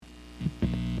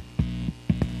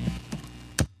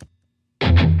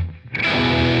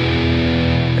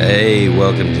Hey,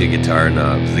 welcome to Guitar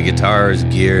Knobs, the guitars,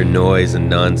 gear, noise, and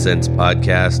nonsense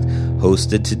podcast,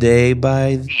 hosted today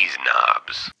by these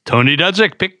knobs. Tony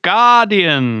Dudzik, Pick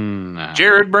Guardian.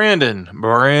 Jared Brandon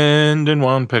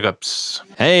One Pickups.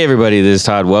 Hey, everybody, this is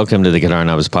Todd. Welcome to the Guitar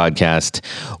Knobs podcast.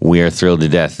 We are thrilled to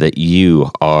death that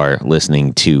you are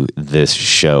listening to this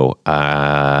show.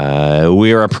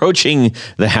 We are approaching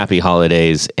the happy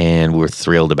holidays, and we're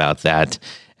thrilled about that,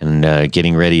 and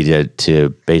getting ready to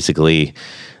basically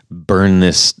burn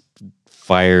this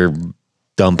fire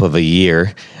dump of a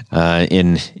year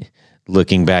in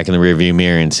looking back in the rearview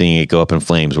mirror and seeing it go up in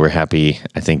flames. We're happy.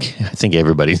 I think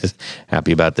everybody's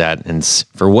happy about that, and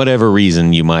for whatever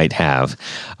reason you might have.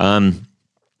 And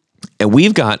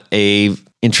we've got a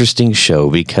interesting show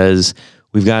because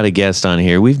we've got a guest on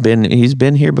here. He's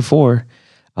been here before,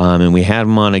 and we had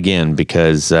him on again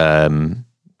because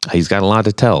he's got a lot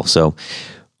to tell. So,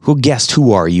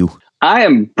 who are you? I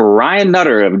am Brian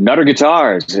Nutter of Nutter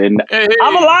Guitars, and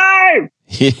I'm alive!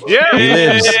 He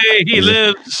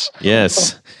lives.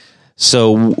 Yes.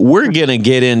 So we're going to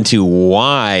get into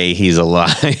why he's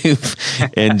alive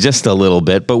in just a little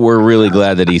bit, but we're really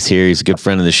glad that he's here. He's a good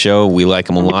friend of the show. We like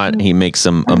him a lot. He makes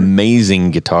some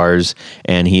amazing guitars,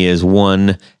 and he is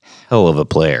one hell of a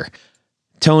player.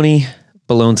 Tony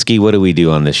Bolonsky, what do we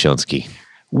do on this Shonsky?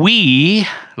 We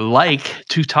like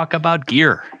to talk about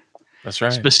gear. That's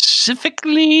right.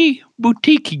 Specifically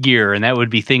boutique gear, and that would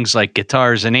be things like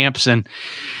guitars and amps and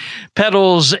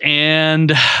pedals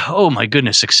and, oh my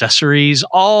goodness, accessories,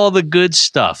 all the good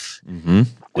stuff. Mm-hmm.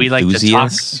 We like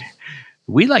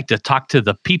to talk to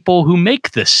the people who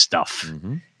make this stuff.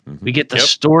 Mm-hmm. Mm-hmm. We get the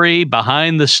story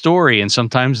behind the story, and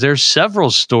sometimes there's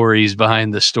several stories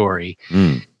behind the story.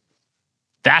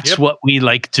 That's what we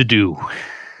like to do.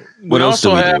 What else do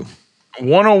we have do?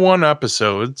 101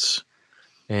 episodes.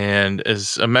 And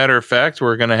as a matter of fact,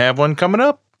 we're going to have one coming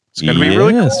up. It's going to be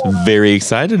really cool. Very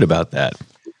excited about that.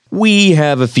 We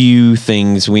have a few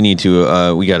things we need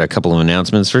to, we got a couple of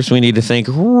announcements. First, we need to thank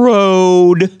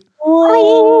Rode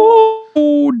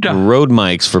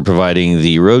Mics for providing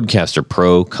the Rodecaster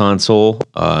Pro console,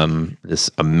 this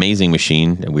amazing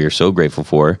machine that we are so grateful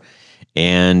for,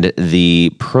 and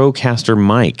the Procaster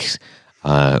mics,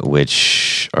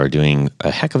 which are doing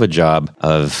a heck of a job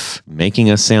of making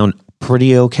us sound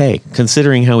pretty okay.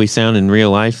 Considering how we sound in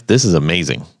real life, this is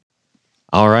amazing.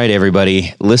 All right,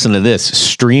 everybody, listen to this.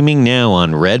 Streaming now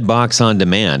on Redbox On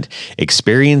Demand,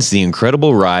 experience the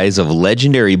incredible rise of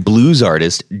legendary blues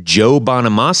artist Joe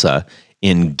Bonamassa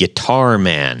in Guitar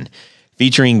Man,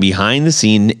 featuring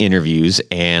behind-the-scene interviews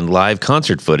and live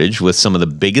concert footage with some of the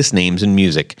biggest names in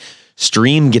music.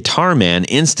 Stream Guitar Man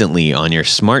instantly on your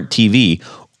smart TV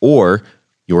or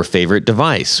your favorite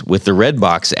device with the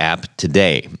Redbox app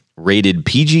today. Rated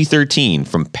PG-13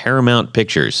 from Paramount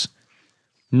Pictures.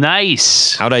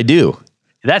 Nice. How'd I do?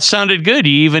 That sounded good.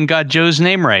 You even got Joe's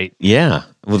name right. Yeah.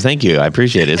 Well, thank you. I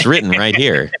appreciate it. It's written right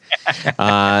here.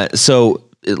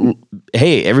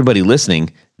 Hey, everybody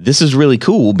listening, this is really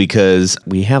cool because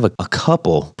we have a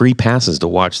couple free passes to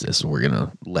watch this, and we're going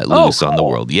to let loose on the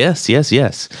world. Yes.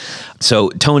 So,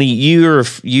 Tony,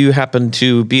 you happen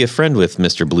to be a friend with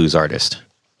Mr. Blues Artist.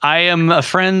 I am a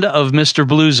friend of Mr.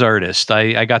 Blues Artist.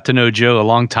 I got to know Joe a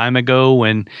long time ago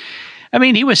when,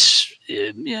 he was,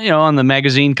 on the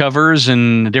magazine covers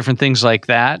and different things like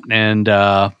that. And,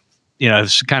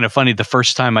 it's kind of funny. The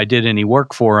first time I did any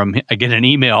work for him, I get an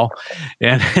email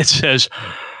and it says,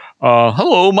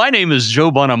 hello, my name is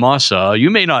Joe Bonamassa. You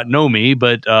may not know me,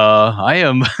 but I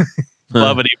am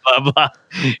blah, blah, blah, blah.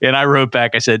 And I wrote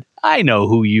back, I said, I know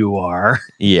who you are.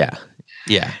 Yeah.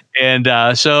 And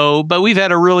but we've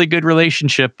had a really good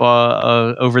relationship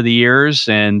over the years.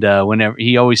 And whenever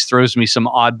he always throws me some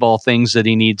oddball things that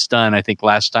he needs done. I think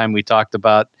last time we talked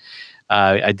about,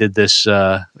 I did this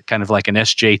kind of like an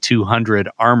SJ200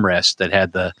 armrest that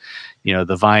had the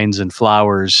vines and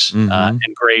flowers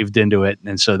engraved into it.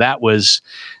 And so that was,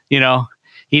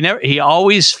 he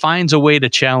always finds a way to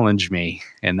challenge me.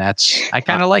 And I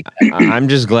kind of like that. I'm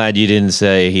just glad you didn't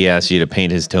say he asked you to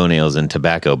paint his toenails in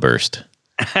tobacco burst.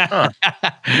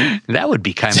 That would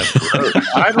be kind of gross.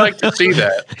 I'd like to see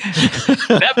that.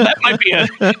 That might be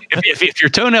if your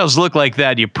toenails look like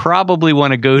that, you probably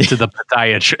want to go to the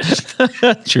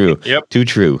podiatrist. True. Yep. Too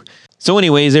true. So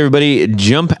anyways, everybody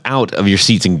jump out of your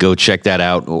seats and go check that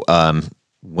out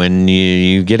when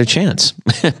you get a chance,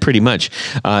 pretty much.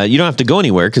 You don't have to go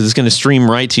anywhere because it's going to stream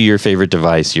right to your favorite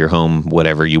device, your home,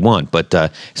 whatever you want. But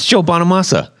it's Joe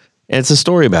Bonamassa. It's a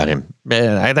story about him.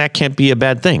 That can't be a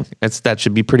bad thing. That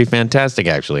should be pretty fantastic,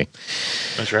 actually.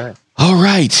 That's right. All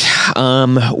right.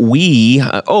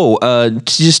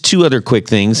 Just two other quick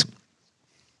things.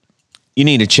 you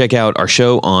need to check out our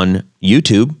show on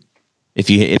YouTube.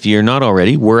 If you're not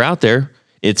already, we're out there.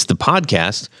 It's the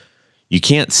podcast. You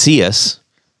can't see us,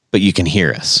 but you can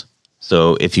hear us.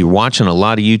 So if you're watching a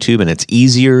lot of YouTube and it's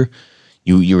easier,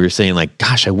 you were saying like,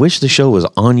 gosh, I wish the show was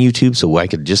on YouTube so I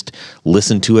could just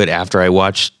listen to it after I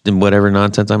watched whatever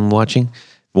nonsense I'm watching.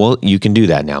 Well, you can do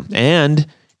that now. And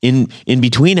in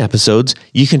between episodes,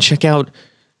 you can check out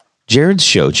Jared's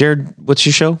show. Jared, what's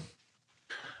your show?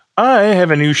 I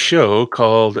have a new show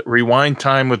called Rewind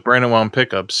Time with Brandon Wong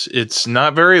Pickups. It's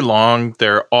not very long.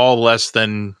 They're all less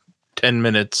than 10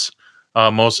 minutes.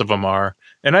 Most of them are.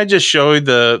 And I just show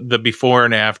the before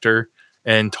and after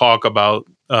and talk about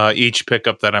each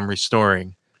pickup that I'm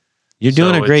restoring. You're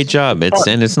doing a great job.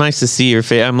 It's nice to see your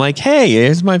face. I'm like, hey,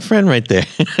 here's my friend right there.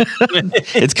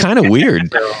 It's kind of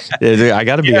weird. I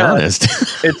got to be honest.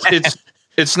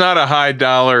 It's not a high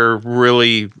dollar,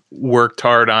 really worked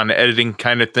hard on editing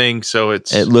kind of thing. So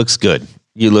it looks good.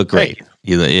 You look great.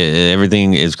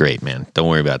 Everything is great, man. Don't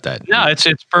worry about that. No, it's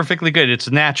perfectly good. It's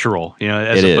natural,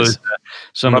 as it opposed is. to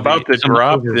some. I'm about to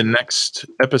drop the next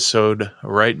episode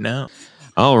right now.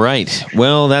 All right.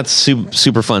 Well, that's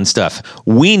super fun stuff.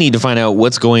 We need to find out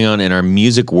what's going on in our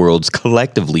music worlds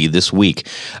collectively this week.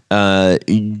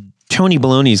 Tony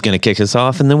Baloney is going to kick us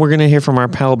off, and then we're going to hear from our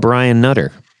pal Brian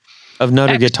Nutter of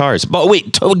Nutter Guitars. But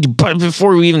wait,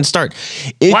 before we even start,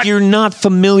 if you're not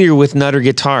familiar with Nutter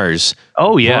Guitars,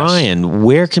 Brian,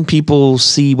 where can people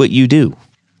see what you do?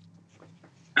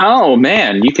 Oh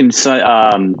man, you can.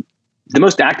 The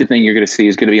most active thing you're going to see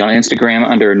is going to be on Instagram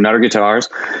under Nutter Guitars,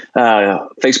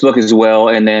 Facebook as well,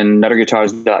 and then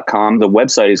nutterguitars.com. The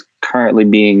website is currently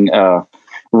being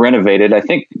renovated. I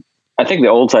think the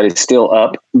old site is still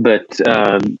up, but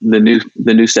the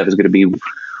new stuff is going to be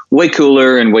way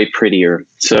cooler and way prettier.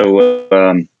 So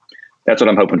that's what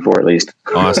I'm hoping for, at least.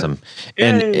 Awesome.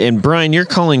 And Brian, you're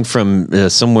calling from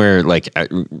somewhere like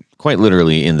quite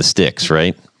literally in the sticks,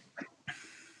 right?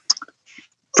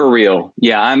 For real.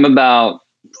 Yeah, I'm about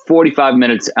 45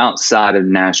 minutes outside of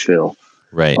Nashville.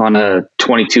 Right. On a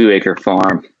 22-acre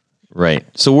farm. Right.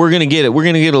 So we're going to get it. We're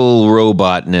going to get a little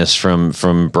robotness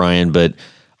from Brian, but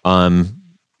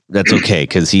that's okay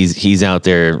because he's out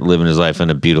there living his life in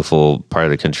a beautiful part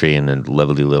of the country and a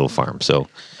lovely little farm. So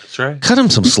that's right. Cut him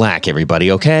some slack,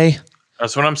 everybody, okay?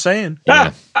 That's what I'm saying.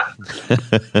 Yeah.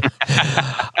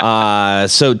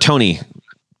 So Tony,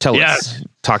 tell us.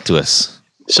 Talk to us.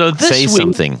 So say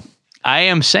something. I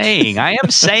am saying.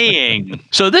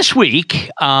 So this week,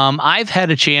 I've had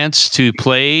a chance to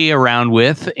play around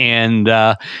with and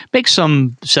make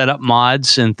some setup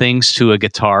mods and things to a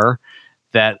guitar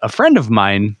that a friend of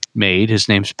mine made. His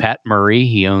name's Pat Murray.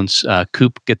 He owns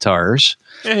Coop Guitars.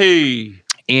 Hey.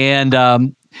 And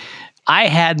I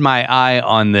had my eye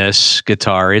on this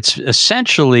guitar. It's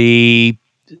essentially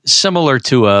similar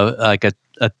to a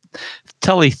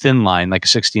Tele thin line, like a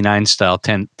 69 style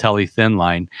Tele thin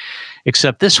line,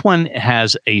 except this one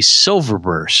has a silver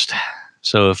burst.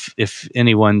 So if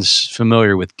anyone's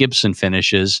familiar with Gibson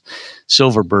finishes,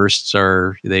 silver bursts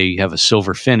they have a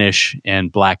silver finish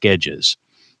and black edges.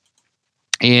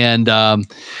 And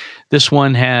this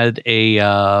one had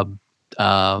a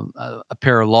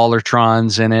pair of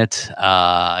Lollartrons in it,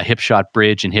 a Hipshot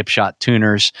bridge and Hipshot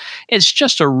tuners. It's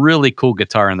just a really cool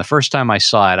guitar. And the first time I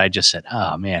saw it, I just said,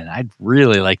 oh man, I'd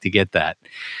really like to get that.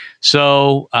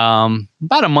 So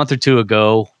about a month or two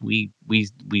ago, we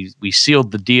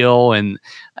sealed the deal, and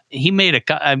he made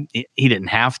he didn't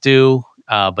have to,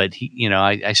 but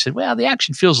I said, well, the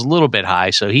action feels a little bit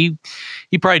high. So he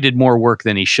probably did more work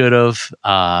than he should have,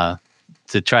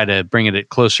 to try to bring it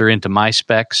closer into my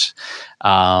specs.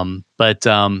 I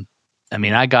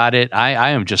got it. I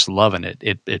am just loving it.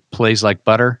 It plays like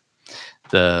butter.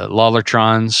 The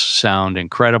Lollartrons sound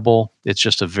incredible. It's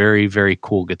just a very, very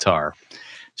cool guitar.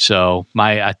 So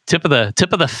my tip of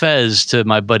the fez to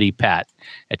my buddy Pat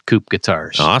at Coop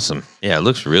Guitars. Awesome. Yeah, it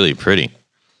looks really pretty.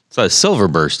 It's a silver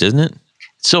burst, isn't it?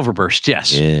 Silver burst,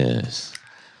 yes. Yes.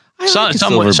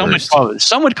 Some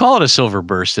would call it a silver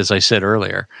burst, as I said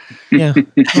earlier. Yeah, well,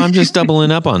 I'm just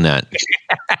doubling up on that.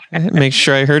 Make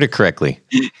sure I heard it correctly.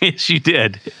 Yes, you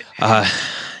did.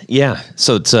 Yeah.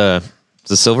 So it's a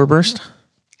silver burst.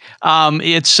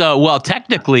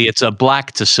 Technically, it's a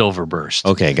black to silver burst.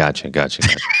 Okay, gotcha. Thought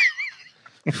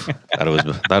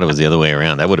it was the other way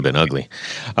around. That would have been ugly.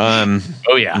 Oh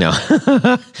yeah. No.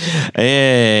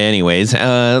 Anyways,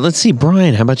 let's see,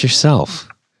 Brian. How about yourself?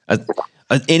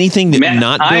 Anything that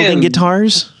not building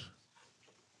guitars?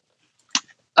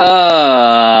 No,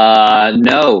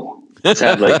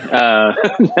 sadly.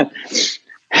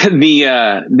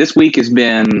 This week has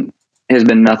been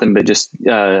nothing but just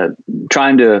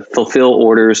trying to fulfill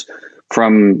orders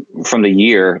from the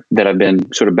year that I've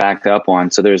been sort of backed up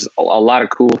on. So there's a lot of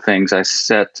cool things. I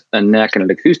set a neck and an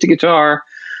acoustic guitar,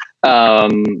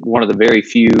 one of the very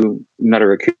few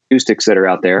Nutter acoustics that are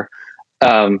out there.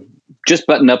 Just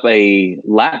buttoned up a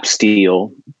lap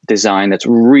steel design that's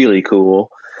really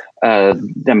cool.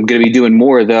 I'm going to be doing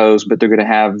more of those, but they're going to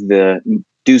have the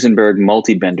Duesenberg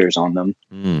multi-benders on them.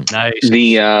 Nice.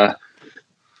 I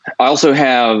also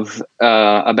have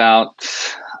about,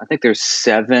 I think there's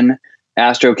 7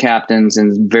 Astro Captains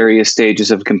in various stages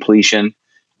of completion.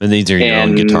 And these are your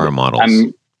own guitar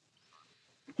models.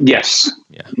 Yes.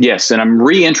 And I'm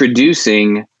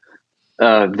reintroducing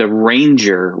the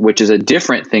Ranger, which is a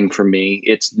different thing for me.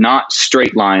 It's not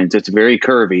straight lines. It's very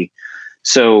curvy.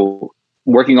 So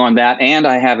working on that. And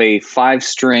I have a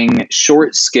 5-string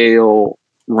short scale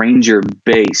Ranger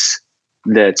bass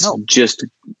that's just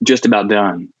about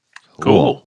done.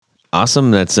 Cool.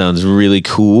 Awesome. That sounds really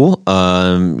cool.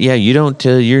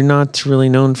 You're not really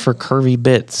known for curvy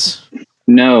bits.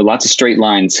 No, lots of straight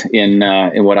lines in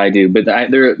what I do. But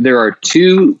there are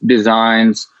 2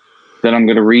 designs that I'm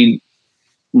going to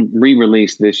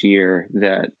re-release this year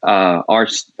that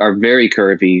are very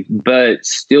curvy, but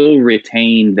still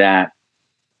retain that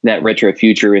retro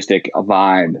futuristic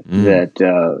vibe that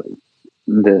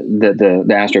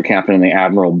the Astro Captain and the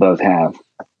Admiral both have.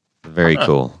 Very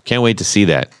cool. Can't wait to see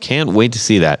that.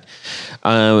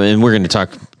 And we're going to talk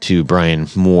to Brian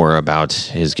more about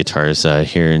his guitars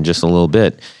here in just a little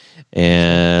bit.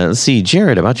 And let's see,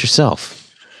 Jared, about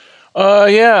yourself.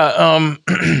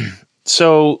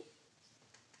 So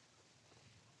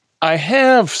I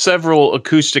have several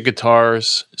acoustic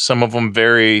guitars, some of them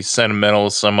very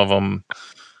sentimental, some of them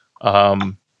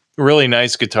really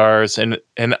nice guitars, and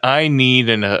I need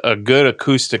a good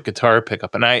acoustic guitar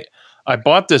pickup. And I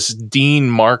bought this Dean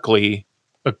Markley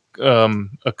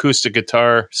acoustic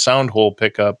guitar sound hole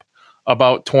pickup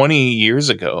about 20 years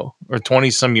ago or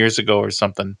 20 some years ago or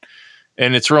something.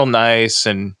 And it's real nice,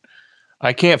 and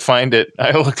I can't find it.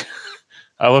 I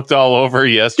looked all over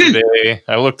yesterday.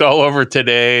 I looked all over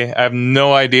today. I have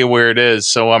no idea where it is.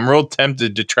 So I'm real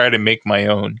tempted to try to make my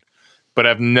own, but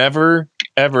I've never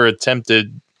ever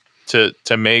attempted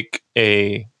to make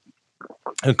a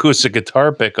acoustic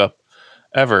guitar pickup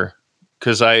ever.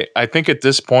 Because I think at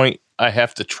this point I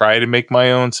have to try to make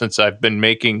my own, since I've been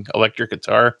making electric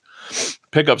guitar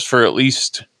pickups for at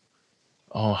least,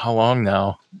 how long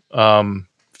now?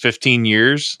 15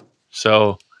 years.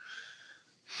 So,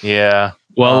 yeah.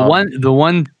 Well, the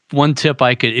one tip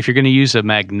I could, if you're going to use a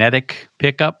magnetic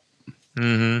pickup,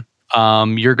 you're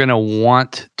going to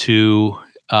want to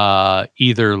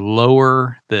either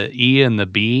lower the E and the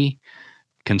B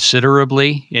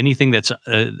considerably, anything that's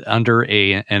under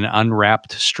an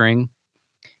unwrapped string,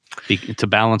 to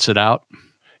balance it out.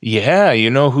 Yeah, you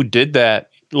know who did that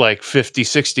like 50,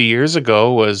 60 years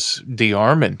ago was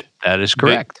DeArmond. That is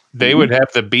correct. They would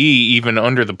have the B even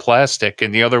under the plastic,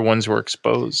 and the other ones were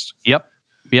exposed. Yep.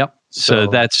 So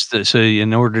so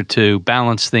in order to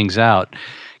balance things out,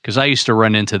 because I used to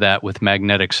run into that with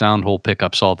magnetic sound hole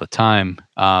pickups all the time.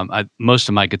 Most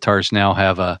of my guitars now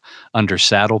have a under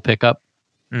saddle pickup.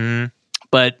 Mm-hmm.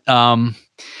 But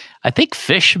I think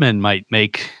Fishman might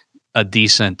make a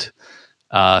decent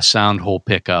sound hole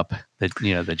pickup that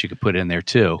you could put in there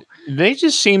too. They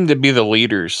just seem to be the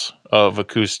leaders of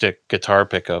acoustic guitar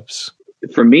pickups.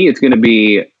 For me, it's going to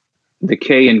be the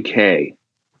K&K.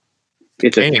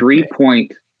 It's a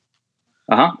 3-point.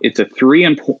 It's a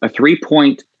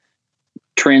 3-point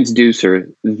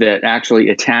transducer that actually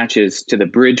attaches to the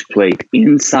bridge plate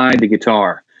inside the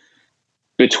guitar,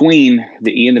 between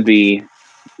the E and the B,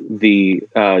 the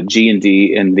G and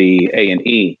D, and the A and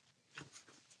E.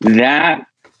 That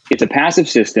it's a passive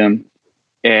system,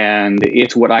 and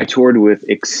it's what I toured with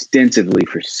extensively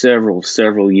for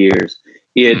several years.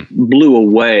 It blew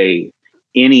away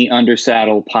any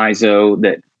undersaddle piezo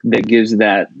that gives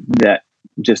that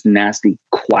just nasty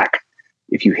quack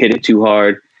if you hit it too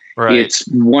hard. Right. It's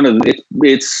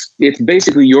it's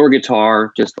basically your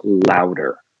guitar, just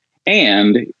louder,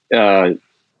 and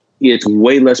it's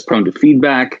way less prone to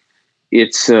feedback.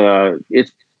 It's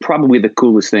probably the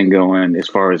coolest thing going as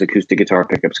far as acoustic guitar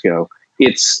pickups go.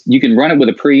 You can run it with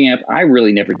a preamp. I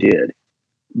really never did,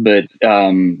 but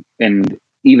and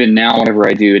even now, whenever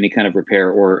I do any kind of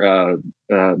repair or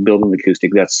build an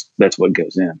acoustic, that's what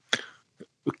goes in.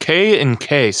 K and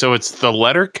K. So it's the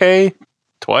letter K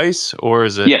twice, or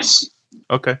is it? Yes.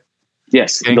 Okay.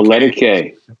 Yes, K the letter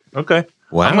K. Okay.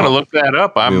 Wow. I'm going to look that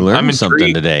up. I'm learned intrigued.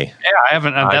 something today. Yeah, I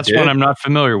haven't. That's one I'm not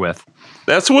familiar with.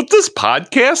 That's what this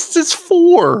podcast is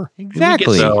for.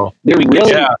 Exactly. So,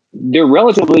 They're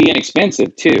relatively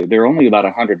inexpensive too. They're only about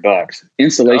 $100.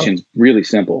 Installation's really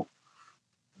simple.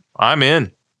 I'm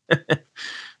in.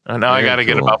 And now I got to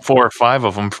get about 4 or 5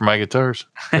 of them for my guitars.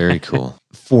 Very cool.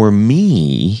 For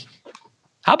me,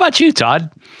 How about you,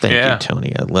 Todd? thank you,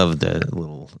 Tony. I love the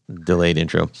little delayed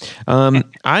intro.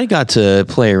 I got to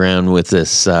play around with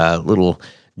this little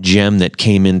gem that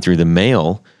came in through the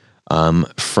mail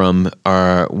from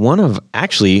one of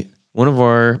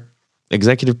our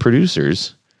executive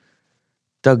producers,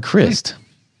 Doug Christ.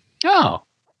 Oh,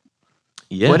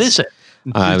 Yes. what is it?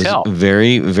 I was tell.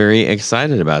 very, very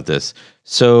excited about this.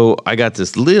 So I got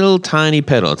this little tiny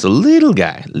pedal. It's a little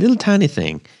guy, little tiny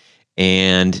thing.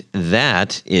 And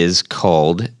that is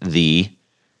called the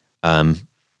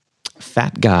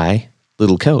Fat Guy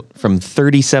Little Coat from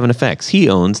 37 Effects. He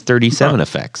owns 37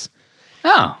 Effects.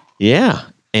 Oh, Yeah.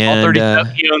 And all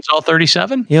 37. He owns all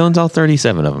 37. he owns all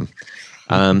 37 of them.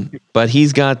 But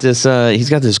he's got this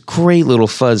great little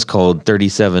fuzz called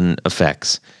 37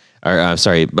 Effects.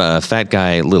 Fat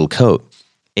Guy Little Coat.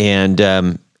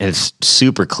 And it's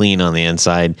super clean on the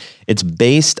inside. It's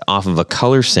based off of a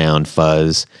Color Sound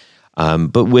fuzz,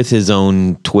 but with his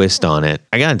own twist on it.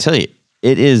 I gotta tell you,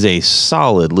 it is a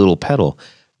solid little pedal.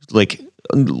 Like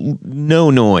no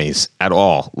noise at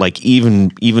all. Like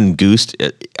even goosed.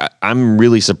 I'm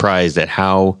really surprised at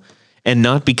how, and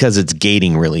not because it's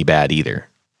gating really bad either,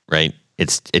 right?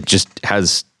 It just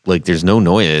has like there's no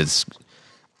noise.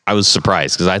 I was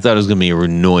surprised because I thought it was gonna be a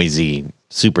noisy,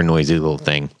 super noisy little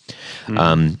thing.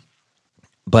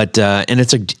 But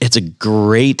it's a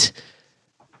great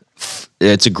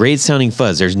sounding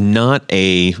fuzz. There's not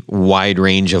a wide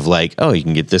range of like, oh, you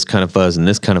can get this kind of fuzz and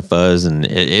this kind of fuzz, and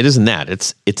it isn't that.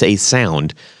 It's a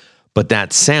sound, but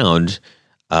that sound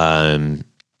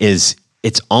it's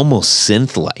almost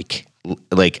synth like.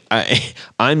 Like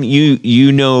I'm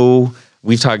you know,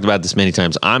 we've talked about this many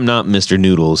times. I'm not Mr.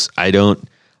 Noodles. I don't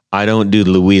do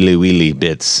the wheelie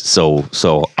bits so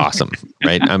awesome,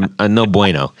 right? I'm no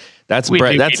bueno. That's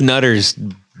Nutter's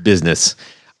business.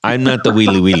 I'm not the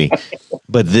wheelie.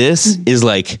 But this is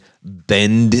like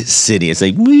Bend City. It's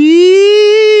like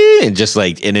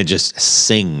and it just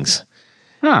sings.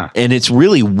 Huh. And it's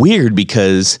really weird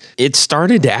because it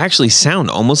started to actually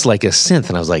sound almost like a synth,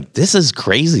 and I was like, "This is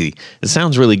crazy. It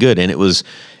sounds really good." And it was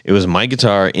my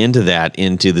guitar into the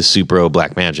Supro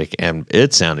Blackmagic, and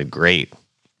it sounded great.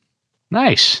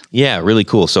 Nice. Yeah, really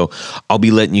cool. So I'll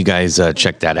be letting you guys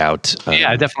check that out.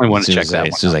 I definitely want to check that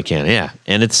as soon as I can. Yeah,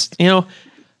 and it's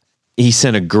he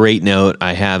sent a great note.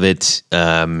 I have it.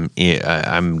 I'm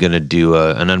gonna do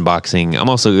an unboxing. I'm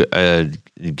also I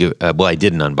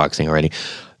did an unboxing already.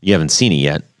 You haven't seen it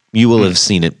yet. You will have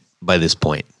seen it by this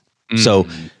point. So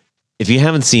if you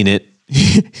haven't seen it,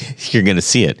 you're gonna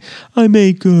see it. I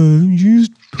make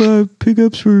used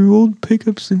pickups for old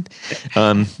pickups and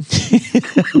Can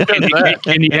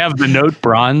you have the note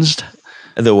bronzed?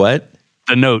 The what?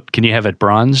 The note. Can you have it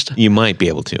bronzed? You might be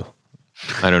able to.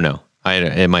 I don't know.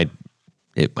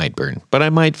 It might burn, but I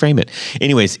might frame it.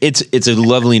 Anyways, it's a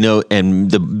lovely note,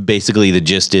 and basically the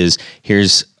gist is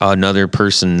here's another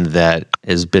person that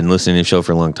has been listening to the show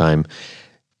for a long time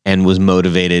and was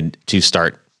motivated to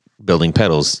start building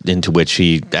pedals, into which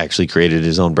he actually created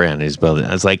his own brand. He's building.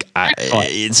 I was like, I'm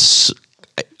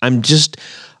just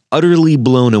utterly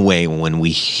blown away when we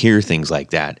hear things like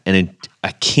that, and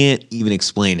I can't even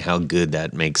explain how good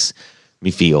that makes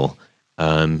me feel.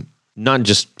 Not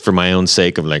just for my own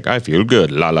sake of like, I feel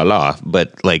good, la la la,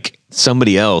 but like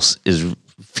somebody else is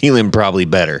feeling probably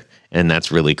better, and that's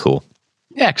really cool.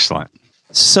 Excellent.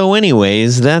 So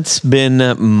anyways, that's been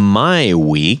my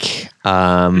week.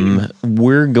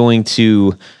 We're going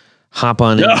to hop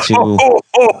on into...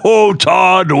 Oh,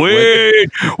 Todd,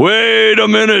 wait a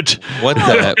minute. What is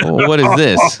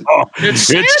this? It's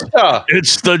Santa.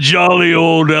 It's the jolly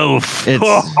old elf. It's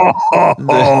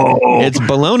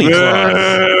baloney claws.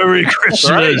 Merry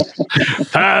Christmas.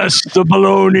 Pass the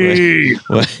baloney.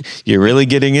 Well, you're really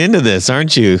getting into this,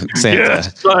 aren't you, Santa?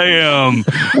 Yes, I am,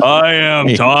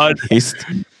 Todd.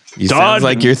 You sound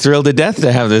like you're thrilled to death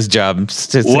to have this job.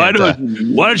 Why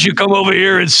don't you come over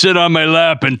here and sit on my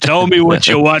lap and tell me what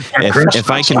you want for Christmas?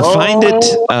 If I can find it,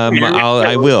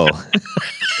 I will.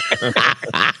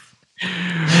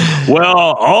 Well,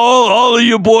 all of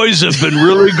you boys have been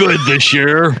really good this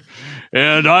year,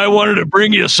 and I wanted to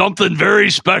bring you something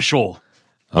very special.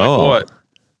 Oh, What?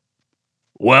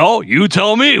 Well, you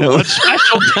tell me what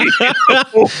specialty.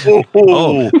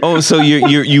 So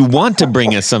you want to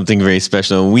bring us something very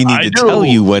special. We need to tell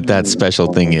you what that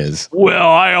special thing is.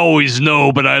 Well, I always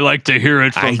know, but I like to hear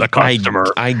it from the customer.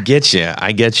 I get you.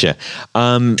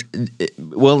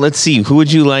 Well, let's see. Who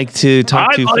would you like to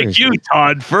talk to I'd like first? you,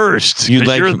 Todd, first. You'd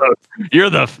like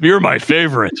You're my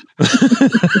favorite.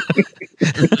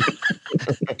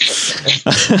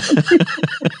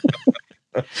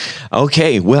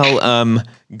 Okay, well,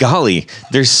 golly,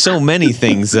 there's so many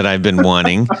things that I've been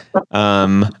wanting.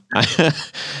 Baloney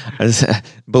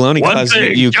Claus,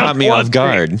 you caught me off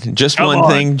guard. Just one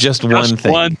thing.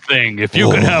 One thing. If you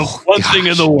could have one thing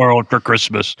in the world for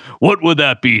Christmas, what would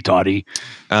that be, Toddy?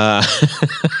 Let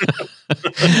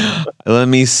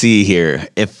me see here.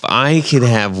 If I could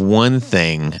have one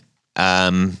thing,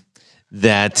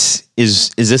 that is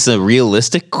this a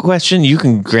realistic question? You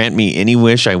can grant me any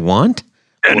wish I want?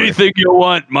 Anything you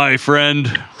want, my friend.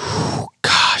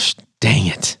 Gosh, dang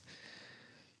it.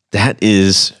 That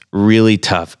is really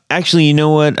tough. Actually, you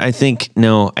know what? I think,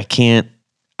 no, I can't.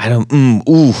 I don't,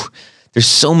 there's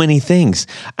so many things.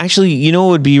 Actually, you know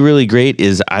what would be really great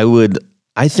is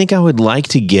I think I would like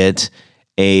to get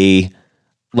a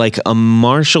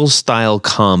Marshall style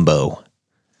combo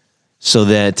so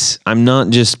that I'm not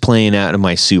just playing out of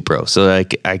my Supro, so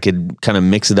that I could kind of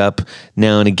mix it up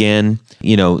now and again,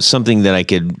 something that I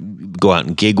could go out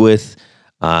and gig with.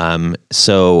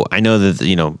 So I know that,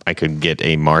 I could get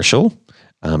a Marshall,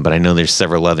 but I know there's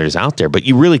several others out there, but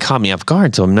you really caught me off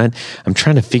guard. So I'm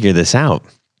trying to figure this out.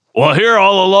 Well, here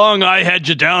all along, I had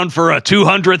you down for a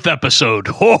 200th episode.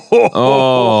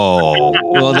 Oh,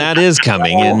 well, that is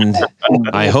coming, and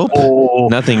I hope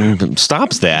nothing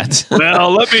stops that.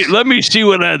 Well, let me see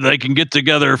what I can get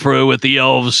together with the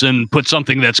elves and put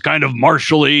something that's kind of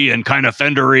Marshall-y and kind of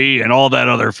Fender-y and all that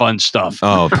other fun stuff.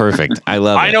 Oh, perfect. I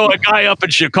love it. I know a guy up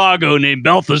in Chicago named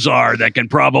Balthazar that can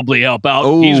probably help out.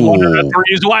 Oh. He's one of the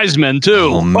Three Wise Men, too.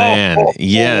 Oh, man.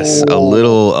 Yes, a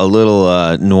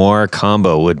little noir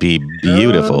combo would be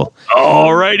beautiful.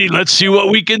 All righty, let's see what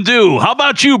we can do. How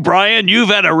about you, Brian? You've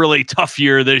had a really tough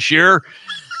year this year.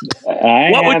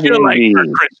 What would you like for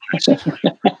Christmas?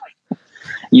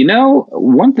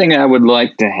 One thing I would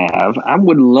like to have, I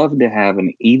would love to have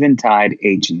an Eventide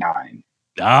H9.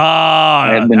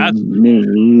 I've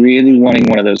been really wanting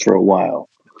one of those for a while.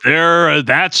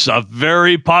 That's a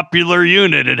very popular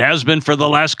unit. It has been for the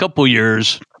last couple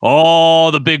years.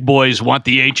 All the big boys want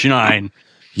the H9.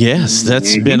 Yes,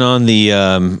 that's been on the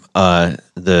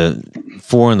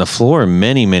 4 on the floor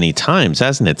many, many times,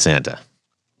 hasn't it, Santa?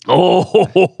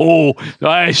 Oh,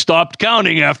 I stopped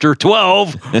counting after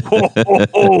 12.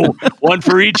 One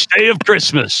for each day of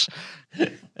Christmas.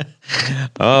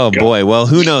 Oh boy! Well,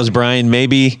 who knows, Brian?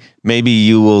 Maybe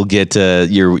you will get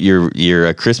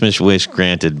your Christmas wish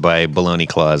granted by Baloney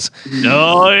Claus.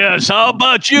 Oh yes. How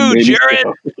about you, Jared?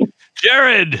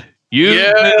 Jared, you've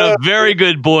been a very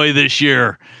good boy this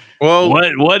year. Well,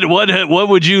 what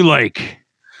would you like?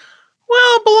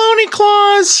 Well, Baloney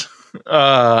Claus,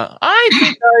 I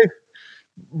think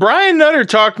Brian Nutter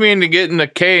talked me into getting a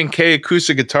K&K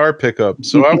acoustic guitar pickup,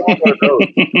 so I want one of those.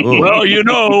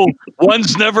 Well,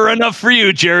 one's never enough for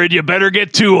you, Jared. You better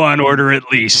get 2 on order at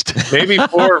least. Maybe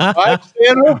 4 or 5,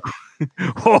 Santa?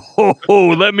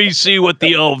 Let me see what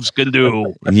the elves can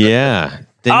do. Yeah.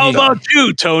 How about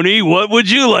you, Tony? What would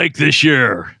you like this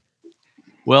year?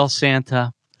 Well,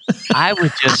 Santa, I'd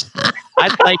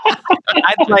like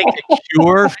a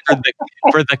cure for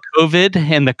the COVID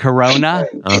and the corona.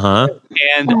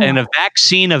 And a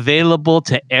vaccine available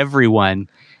to everyone.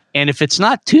 And if it's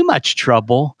not too much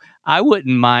trouble, I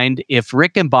wouldn't mind if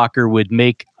Rickenbacker would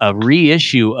make a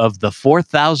reissue of the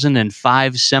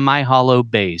 4005 semi-hollow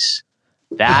bass.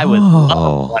 I would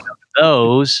love one of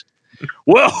those.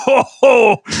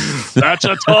 Whoa, that's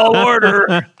a tall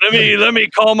order. Let me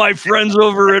call my friends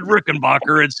over at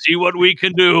Rickenbacker and see what we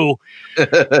can do.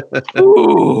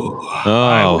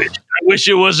 I wish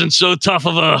it wasn't so tough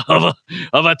of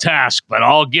a task, but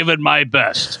I'll give it my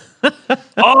best.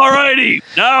 All righty,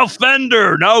 now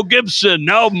Fender, now Gibson,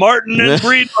 now Martin and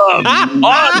Breedlove, on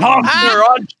Hofner,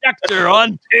 on Schecter,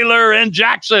 on Taylor and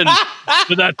Jackson,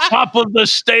 to the top of the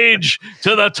stage,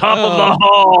 to the top of the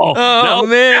hall. Oh, now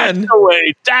man.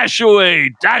 dash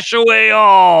away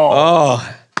all.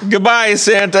 Oh, goodbye,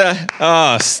 Santa.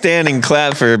 Oh, standing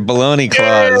clap for Baloney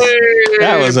Claus.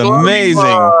 That was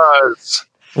amazing.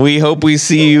 We hope we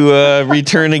see you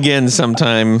return again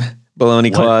sometime,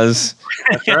 Baloney Claus.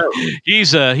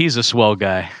 He's a swell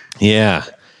guy. Yeah.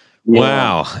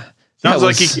 Wow. Sounds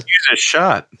like he could use a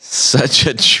shot. Such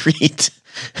a treat.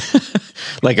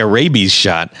 like a rabies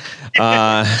shot.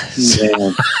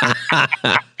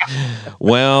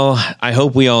 Well, I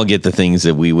hope we all get the things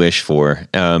that we wish for.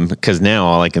 Because now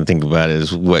all I can think about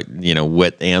is what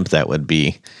amp that would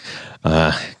be.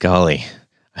 Golly,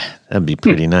 that'd be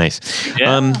pretty nice.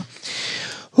 Yeah.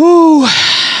 Whew.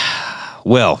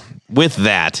 Well, with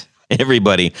that,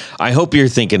 everybody, I hope you're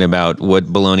thinking about what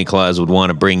Baloney Claus would want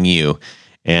to bring you,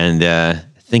 and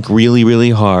think really,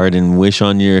 really hard and wish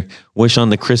on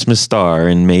the Christmas star,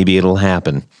 and maybe it'll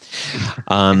happen.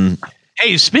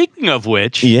 Hey, speaking of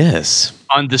which, Yes.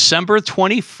 on December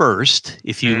 21st,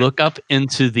 if you look up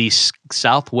into the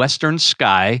southwestern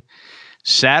sky,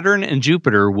 Saturn and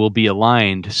Jupiter will be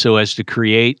aligned so as to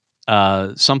create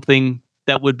something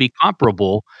that would be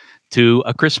comparable to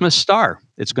a Christmas star.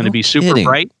 It's going to be super kidding.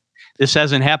 bright. This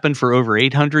hasn't happened for over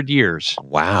 800 years.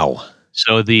 Wow.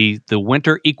 So the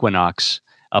winter equinox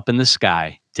up in the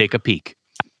sky. Take a peek.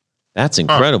 That's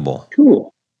incredible.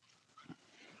 Cool.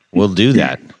 We'll do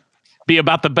that. Be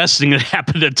about the best thing that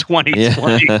happened in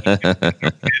 2020.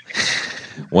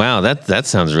 Wow, that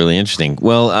sounds really interesting.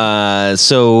 Well,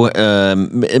 so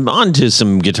on to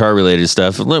some guitar related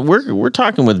stuff. We're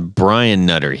talking with Brian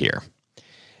Nutter here,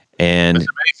 and That's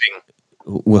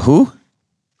amazing. Who?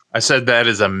 I said that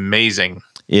is amazing.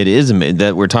 It is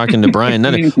that we're talking to Brian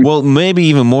Nutter. Well, maybe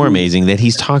even more amazing that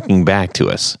he's talking back to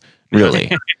us.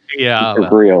 Really? Yeah.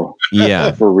 For real.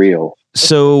 Yeah. For real.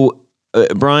 So.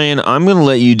 Brian, I'm going to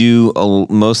let you do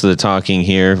most of the talking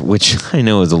here, which I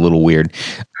know is a little weird.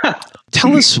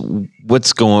 Tell us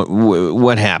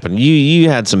what happened. You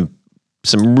had some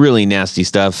really nasty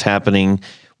stuff happening.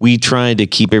 We tried to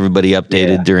keep everybody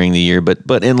updated during the year,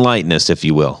 but enlighten us, if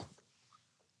you will.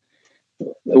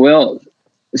 Well,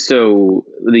 so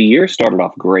the year started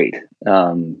off great.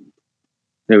 It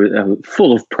was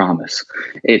full of promise.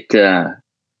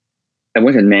 I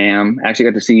went to NAMM. Actually,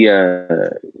 got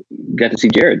to see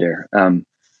Jared there.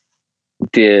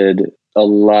 Did a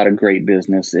lot of great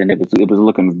business, and it was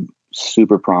looking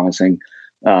super promising.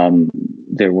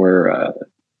 There were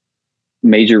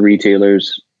major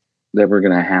retailers that were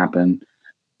going to happen,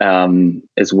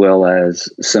 as well as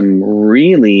some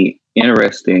really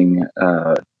interesting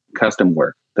custom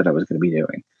work that I was going to be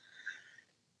doing.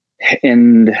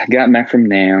 And got back from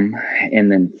NAMM,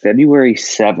 and then February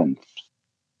 7th.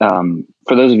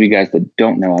 For those of you guys that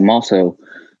don't know, I'm also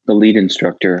the lead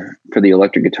instructor for the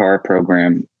electric guitar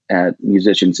program at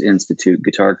Musicians Institute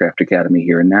Guitar Craft Academy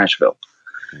here in Nashville.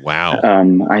 Wow.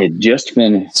 I had just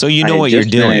finished. So you know what you're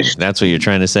doing. That's what you're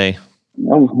trying to say?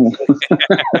 Oh,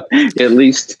 at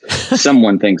least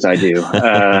someone thinks I do.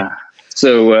 I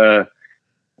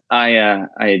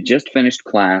had just finished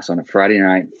class on a Friday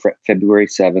night, February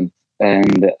 7th,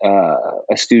 and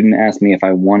a student asked me if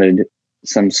I wanted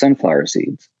some sunflower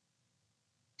seeds.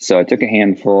 So I took a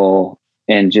handful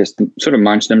and just sort of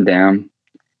munched them down,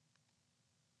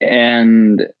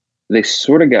 and they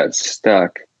sort of got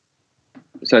stuck.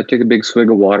 So I took a big swig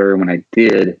of water, and when I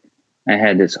did, I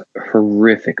had this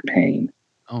horrific pain.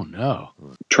 Oh no.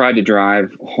 Tried to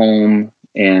drive home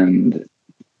and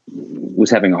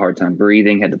was having a hard time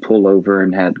breathing, had to pull over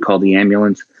and had called the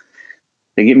ambulance.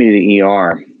 They get me to the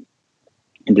ER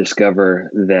and discover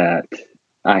that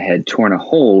I had torn a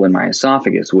hole in my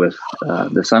esophagus with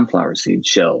the sunflower seed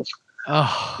shells.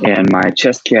 Oh. And my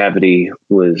chest cavity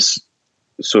was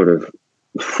sort of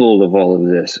full of all of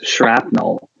this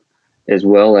shrapnel, as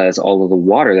well as all of the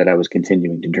water that I was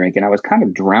continuing to drink. And I was kind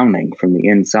of drowning from the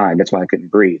inside. That's why I couldn't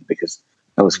breathe, because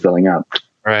I was filling up.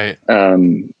 Right.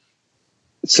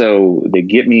 So they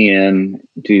get me in,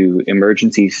 do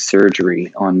emergency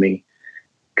surgery on me,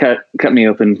 cut me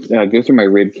open, go through my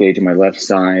rib cage on my left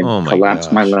side,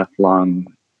 collapse my left lung,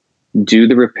 do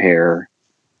the repair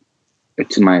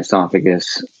to my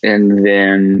esophagus. And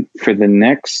then for the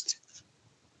next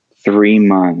 3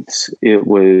 months, it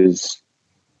was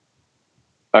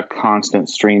a constant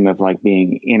stream of like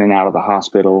being in and out of the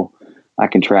hospital. I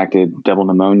contracted double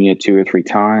pneumonia 2 or 3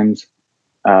 times.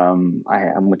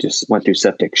 I went through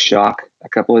septic shock a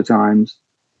couple of times,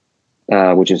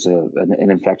 which is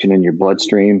an infection in your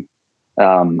bloodstream.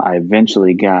 I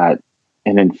eventually got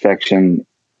an infection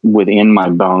within my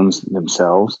bones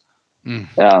themselves.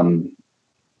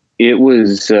 It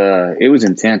was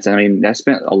intense. I mean, I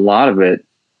spent a lot of it,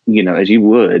 as you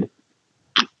would,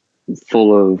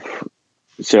 full of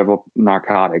several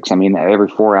narcotics. I mean, every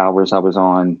 4 hours I was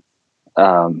on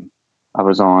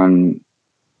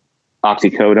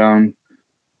oxycodone,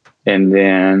 and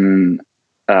then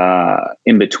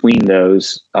in between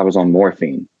those, I was on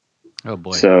morphine. Oh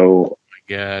boy! Oh So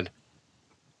my God.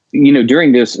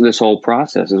 during this whole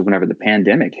process is whenever the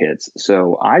pandemic hits.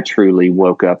 So I truly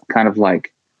woke up kind of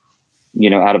like,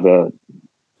 out of a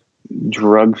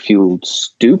drug fueled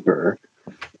stupor,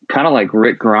 kind of like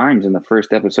Rick Grimes in the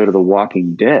first episode of The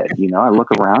Walking Dead. I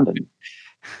look around and,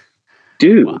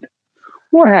 dude,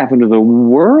 what happened to the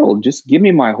world? Just give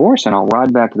me my horse and I'll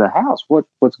ride back to the house.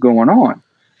 What's going on?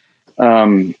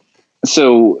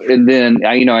 So and then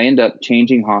I end up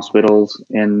changing hospitals,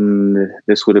 and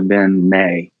this would have been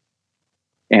May,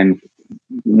 and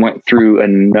went through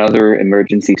another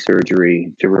emergency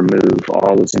surgery to remove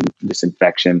all this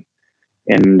infection,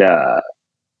 and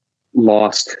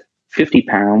lost 50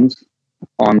 pounds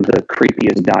on the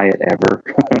creepiest diet ever.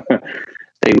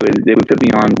 They would put me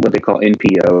on what they call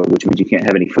NPO, which means you can't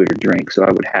have any food or drink. So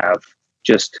I would have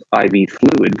just IV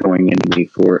fluid going into me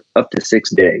for up to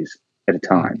 6 days at a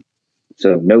time.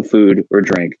 So no food or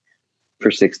drink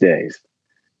for 6 days.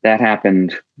 That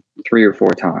happened 3 or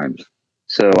 4 times.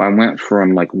 So I went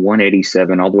from like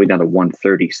 187 all the way down to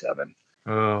 137.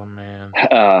 Oh, man.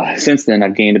 Since then,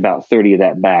 I've gained about 30 of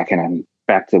that back, and I'm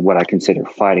back to what I consider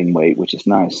fighting weight, which is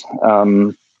nice.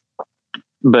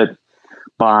 But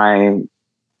by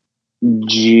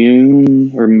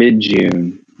June or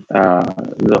mid-June,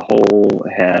 the whole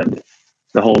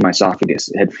of my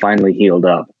esophagus had finally healed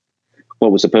up.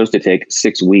 What was supposed to take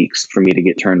 6 weeks for me to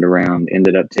get turned around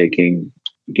ended up taking,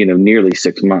 nearly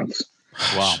 6 months.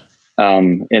 Wow.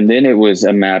 And then it was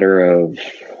a matter of,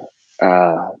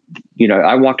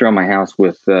 I walked around my house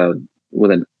with an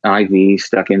IV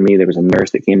stuck in me. There was a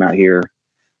nurse that came out here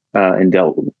and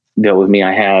dealt with me.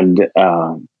 I had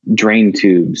drain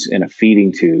tubes and a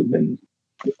feeding tube and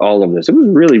all of this. It was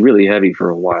really, really heavy for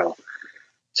a while.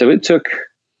 So it took,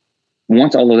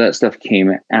 once all of that stuff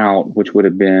came out, which would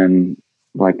have been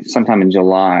like sometime in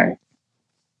July,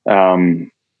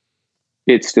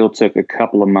 it still took a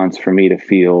couple of months for me to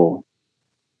feel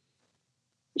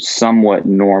somewhat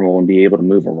normal and be able to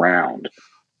move around.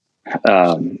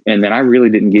 And then I really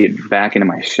didn't get back into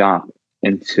my shop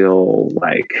until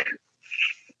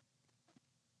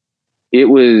it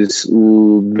was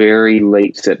very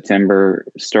late September,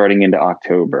 starting into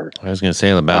October. I was going to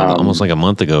say about almost like a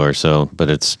month ago or so, but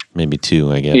it's maybe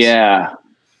 2, I guess. Yeah,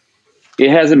 it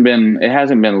hasn't been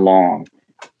long.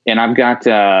 And I've got,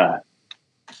 during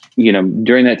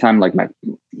that time,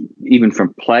 even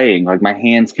from playing, my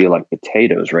hands feel like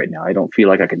potatoes right now. I don't feel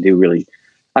like I can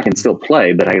still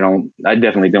play, but I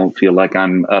definitely don't feel like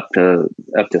I'm up to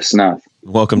snuff.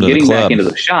 Welcome to Getting the club. back into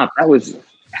the shop, that was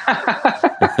but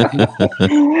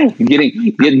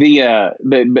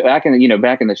back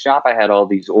in the shop, I had all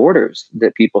these orders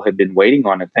that people had been waiting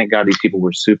on, and thank God these people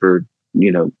were super,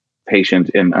 patient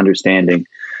and understanding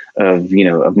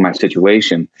of my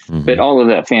situation. Mm-hmm. But all of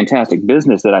that fantastic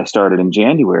business that I started in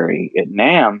January at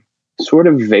NAMM sort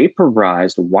of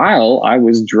vaporized while I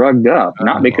was drugged up,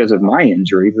 not because of my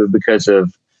injury, but because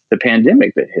of the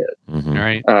pandemic that hit. Mm-hmm.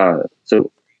 Right.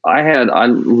 So I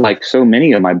like so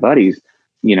many of my buddies,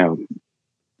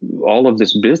 all of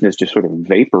this business just sort of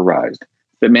vaporized.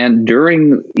 But man,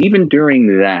 during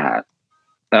that,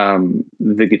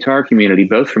 the guitar community,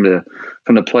 both from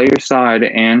the player side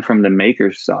and from the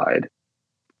maker side,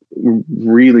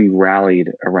 really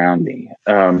rallied around me.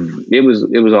 It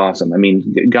was awesome. I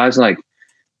mean, guys like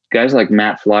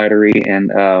Matt Flaherty and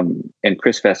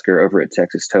Chris Fesker over at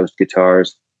Texas Toast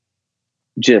Guitars,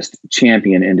 just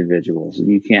champion individuals.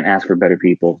 You can't ask for better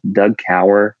people. Doug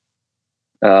Cower,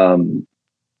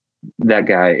 that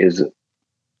guy is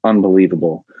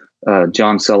unbelievable.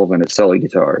 John Sullivan at Sully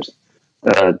Guitars.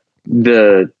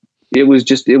 It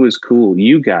was cool.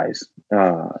 You guys,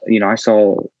 I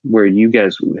saw where you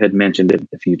guys had mentioned it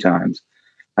a few times.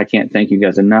 I can't thank you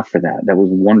guys enough for that. That was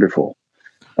wonderful.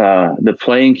 The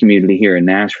playing community here in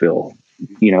Nashville,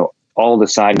 all the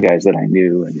side guys that I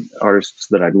knew and artists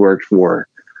that I'd worked for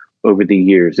over the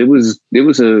years, it was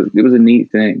a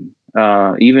neat thing.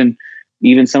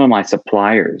 Even some of my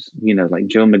suppliers, like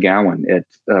Joe McGowan at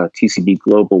TCB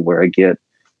Global, where I get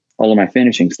all of my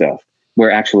finishing stuff, where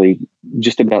actually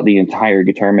just about the entire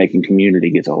guitar making community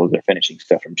gets all of their finishing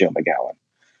stuff from Joe McGowan.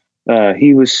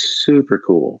 He was super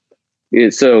cool.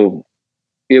 It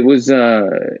was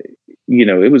an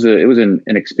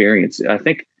experience. I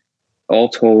think all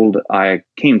told, I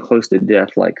came close to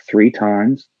death like 3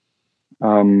 times.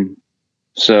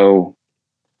 So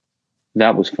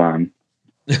that was fun.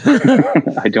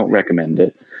 I don't recommend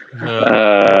it.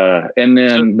 But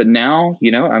now,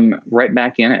 I'm right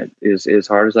back in it as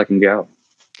hard as I can go.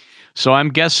 So I'm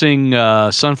guessing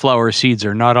sunflower seeds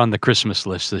are not on the Christmas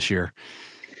list this year.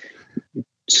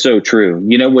 So true.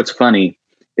 What's funny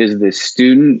is the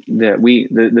student that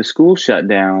the school shut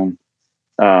down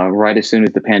right as soon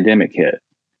as the pandemic hit.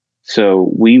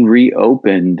 So we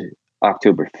reopened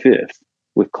October 5th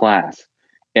with class.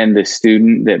 And the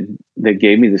student that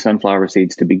gave me the sunflower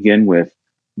seeds to begin with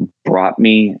brought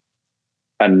me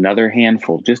another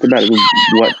handful, just about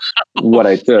what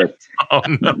I took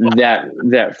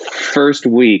that first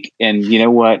week. And you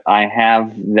know what? I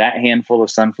have that handful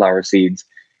of sunflower seeds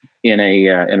in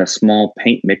a small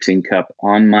paint mixing cup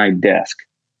on my desk,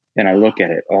 and I look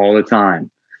at it all the time.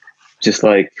 Just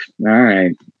like, all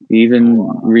right, even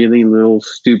really little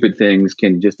stupid things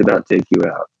can just about take you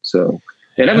out. So.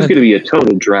 And that was going to be a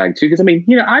total drag too, because I mean,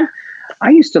 I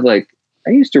used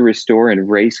to restore and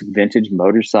race vintage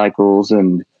motorcycles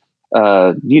and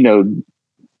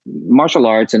martial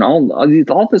arts and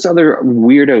all this other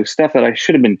weirdo stuff that I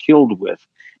should have been killed with.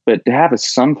 But to have a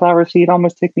sunflower seed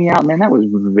almost take me out, man, that was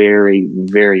very,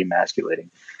 very emasculating.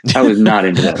 I was not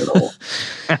into that at all.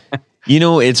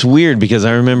 It's weird because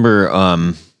I remember.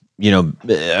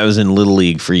 I was in Little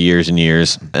League for years and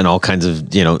years and all kinds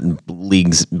of,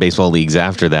 leagues, baseball leagues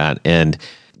after that. And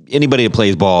anybody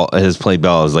that has played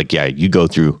ball is like, yeah, you go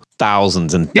through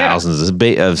thousands and thousands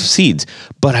of seeds.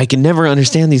 But I can never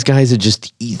understand these guys that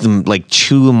just eat them, like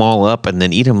chew them all up and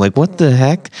then eat them. Like, what the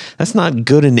heck? That's not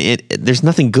good. And there's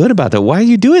nothing good about that. Why are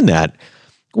you doing that?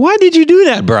 Why did you do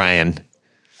that, Brian?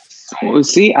 Well,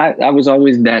 see, I was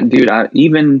always that dude.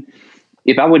 Even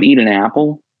if I would eat an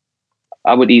apple,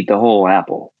 I would eat the whole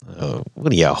apple.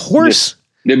 What are you, a horse?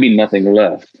 There'd be nothing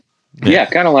left. Yeah,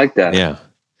 kind of like that. Yeah.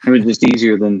 It was just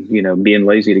easier than, being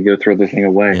lazy to go throw the thing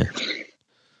away. Yeah.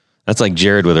 That's like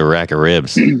Jared with a rack of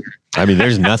ribs. I mean,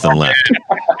 there's nothing left.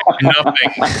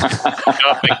 Nothing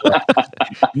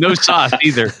left. No sauce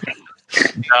either.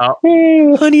 No.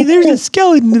 Honey, there's a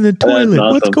skeleton in the toilet.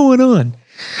 Awesome. What's going on?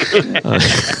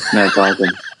 That's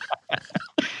awesome.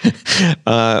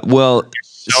 Well,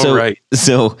 Right.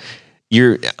 So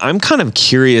I'm kind of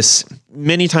curious.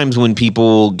 Many times when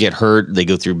people get hurt, they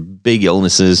go through big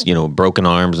illnesses, broken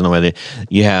arms and all that.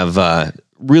 You have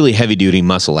really heavy duty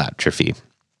muscle atrophy.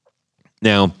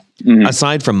 Now,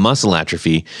 aside from muscle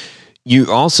atrophy,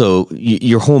 you also,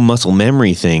 your whole muscle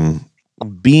memory thing,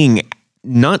 being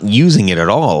not using it at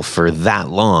all for that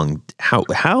long. How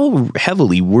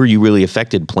heavily were you really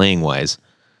affected playing wise?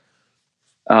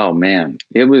 Oh man,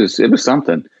 it was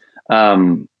something.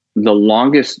 The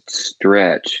longest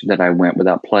stretch that I went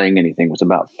without playing anything was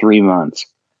about 3 months.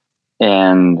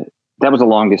 And that was the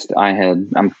longest I had.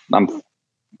 I'm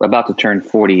about to turn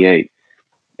 48.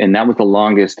 And that was the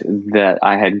longest that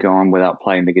I had gone without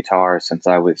playing the guitar since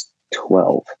I was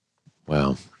 12.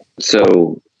 Wow.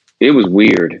 So it was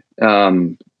weird.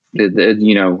 My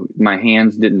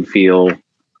hands didn't feel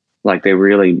like they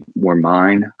really were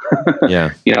mine.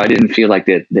 Yeah. I didn't feel like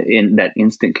that that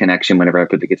instant connection whenever I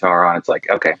put the guitar on. It's like,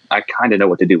 okay, I kind of know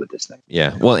what to do with this thing.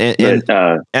 Yeah. Well, and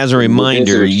as a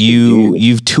reminder,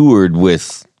 you've toured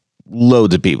with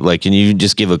loads of people. Like, can you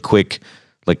just give a quick,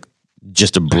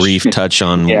 just a brief touch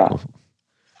on? Yeah.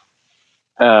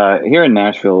 Here in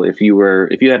Nashville, if you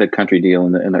had a country deal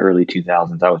in the early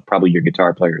 2000s, I was probably your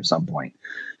guitar player at some point.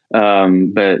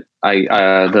 But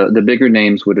the bigger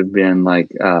names would have been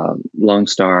like Lone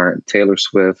Star, Taylor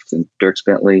Swift, and Dierks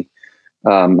Bentley.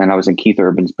 And I was in Keith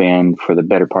Urban's band for the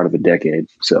better part of a decade.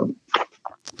 So,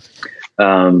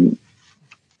 so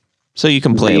you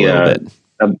can play a little bit.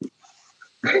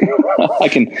 I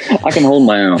can hold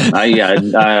my own.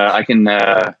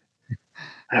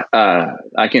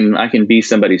 I can be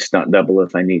somebody's stunt double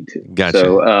if I need to. Gotcha.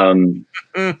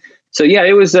 So yeah,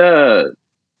 it was that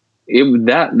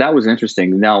was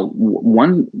interesting. Now,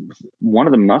 one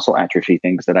of the muscle atrophy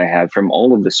things that I had from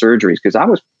all of the surgeries, because I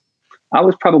was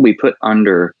probably put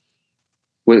under,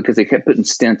 because they kept putting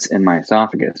stents in my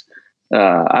esophagus.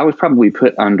 I was probably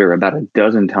put under about a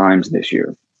dozen times this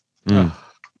year,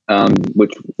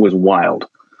 which was wild.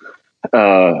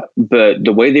 But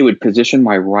the way they would position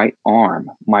my right arm,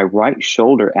 my right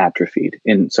shoulder atrophied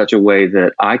in such a way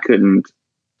that I couldn't.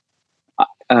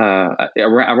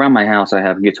 Around my house, I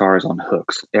have guitars on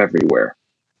hooks everywhere,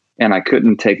 and I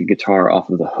couldn't take a guitar off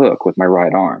of the hook with my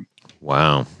right arm.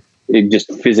 Wow. It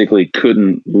just physically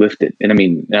couldn't lift it. And I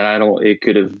mean, it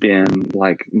could have been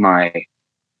like my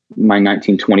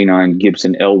 1929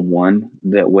 Gibson L1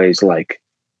 that weighs like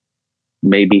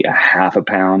maybe a half a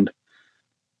pound.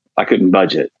 I couldn't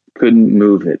budge it, couldn't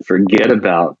move it. Forget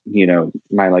about,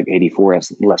 my like 84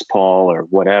 Les Paul or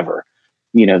whatever,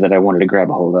 that I wanted to grab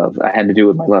a hold of. I had to do it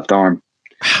with my left arm.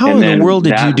 How in the world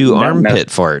did you do armpit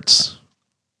farts?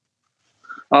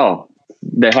 Oh,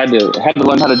 they had to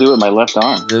learn how to do it with my left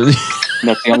arm.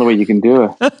 That's the only way you can do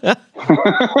it.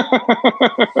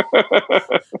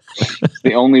 It's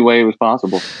the only way it was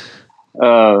possible.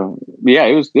 Yeah,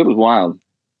 it was wild.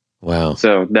 Wow.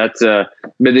 So that's but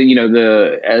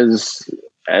then,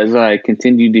 as I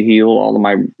continued to heal, all of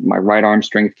my right arm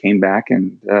strength came back,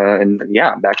 and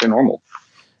yeah, back to normal.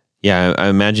 Yeah, I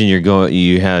imagine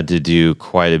you had to do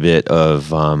quite a bit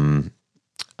of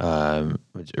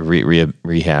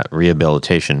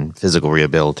rehabilitation, physical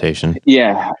rehabilitation.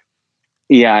 Yeah,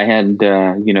 I had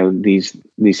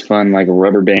these fun like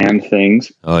rubber band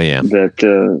things. Oh yeah,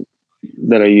 that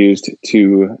I used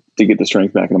to get the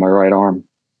strength back into my right arm.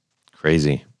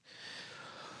 Crazy.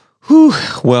 Whew.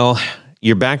 Well,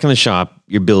 you're back in the shop.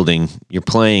 You're building. You're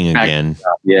playing again.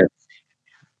 Yeah.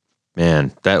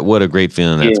 Man, what a great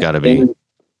feeling that's got to be.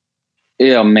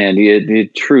 Yeah, man,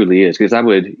 it truly is. Because I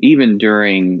would, even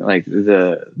during like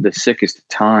the sickest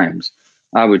times,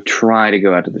 I would try to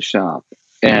go out to the shop,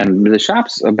 and the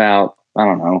shop's about, I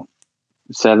don't know,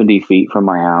 70 feet from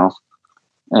my house,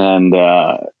 and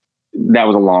that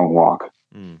was a long walk.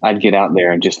 I'd get out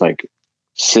there and just like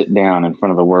sit down in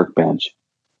front of the workbench,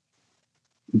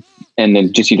 and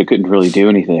then just couldn't really do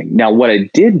anything. Now, what I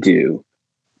did do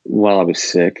while I was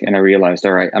sick, and I realized,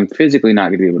 all right, I'm physically not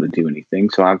going to be able to do anything,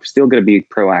 so I'm still going to be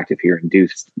proactive here and do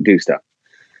stuff.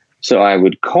 So I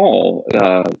would call,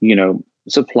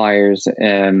 suppliers,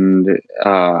 and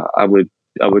I would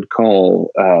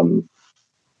call,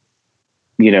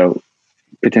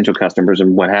 potential customers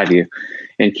and what have you,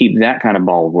 and keep that kind of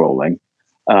ball rolling.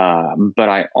 But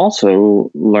I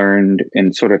also learned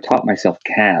and sort of taught myself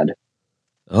CAD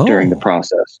during the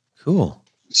process. Cool.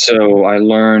 So I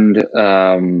learned,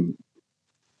 I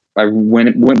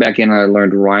went back in and I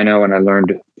learned Rhino, and I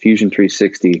learned Fusion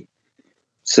 360.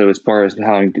 So as far as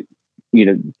how, to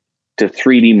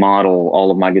 3D model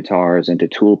all of my guitars and to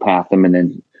tool path them, and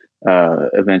then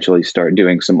eventually start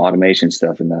doing some automation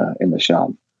stuff in the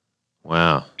shop.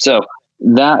 Wow. So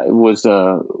that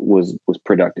was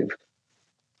productive.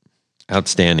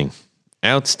 Outstanding.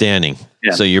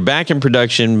 Yeah. So you're back in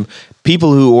production.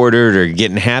 People who ordered are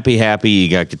getting happy. You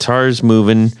got guitars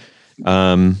moving,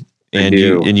 and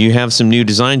you have some new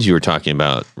designs you were talking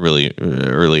about really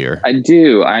earlier. I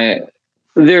do.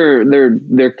 They're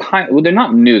they're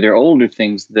not new. They're older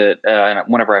things that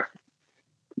whenever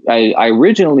I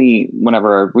originally,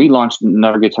 whenever I relaunched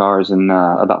Nutter Guitars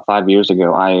about 5 years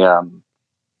ago,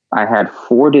 I had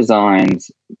 4 designs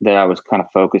that I was kind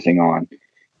of focusing on.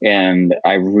 And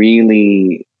I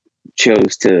really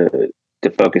chose to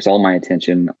focus all my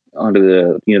attention onto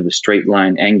the straight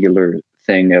line angular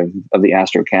thing of the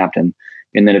Astro Captain,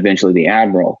 and then eventually the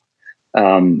Admiral.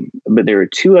 But there are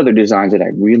 2 other designs that I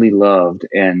really loved,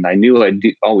 and I knew I'd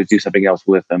always do something else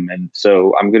with them. And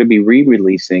so I'm going to be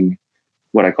re-releasing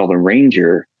what I call the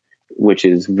Ranger, which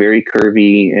is very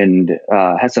curvy and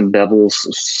has some bevels,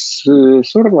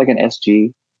 sort of like an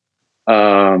SG,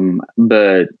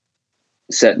 but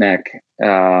set neck,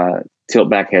 tilt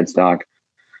back headstock.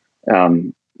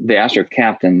 The Astro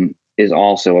Captain is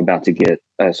also about to get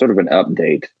sort of an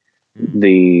update.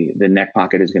 The neck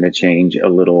pocket is going to change a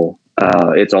little.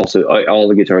 It's also, all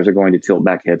the guitars are going to tilt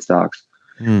back headstocks,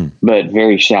 but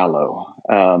very shallow.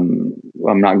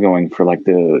 I'm not going for like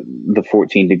the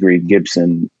 14 degree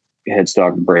Gibson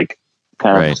headstock break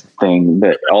kind of thing.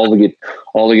 But all the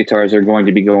guitars are going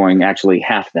to be going actually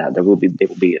half that. They will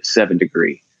be at 7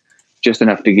 degree. Just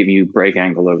enough to give you break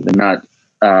angle over the nut.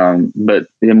 But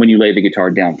then when you lay the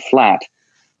guitar down flat,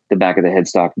 the back of the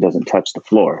headstock doesn't touch the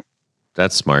floor.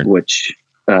 That's smart. Which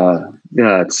that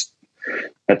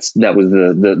was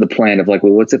the plan of like,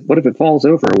 well, what if it falls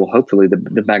over? Well, hopefully the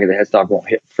back of the headstock won't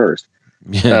hit first.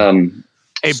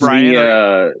 Hey,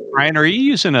 Brian, Brian, are you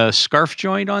using a scarf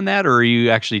joint on that, or are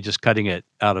you actually just cutting it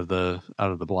out of the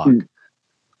block?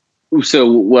 So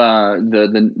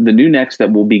the new necks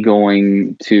that will be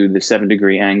going to the 7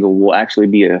 degree angle will actually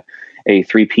be a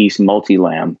 3-piece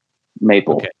multi-lam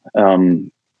maple.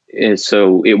 Okay.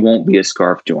 So it won't be a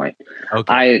scarf joint.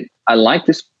 Okay. I like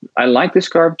this. I like the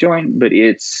scarf joint, but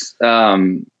it's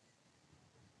time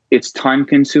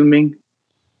consuming,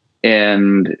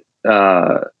 and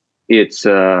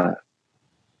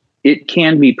it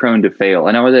can be prone to fail.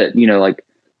 I know that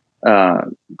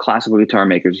classical guitar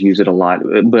makers use it a lot,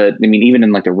 but I mean, even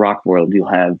in like the rock world, you'll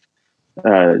have,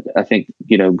 I think,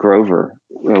 Grover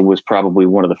was probably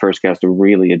one of the first guys to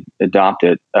really adopt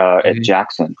it at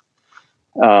Jackson.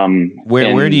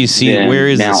 Where do you see, where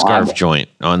is the scarf joint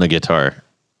on the guitar?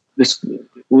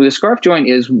 The scarf joint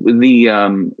is the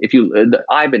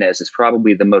Ibanez is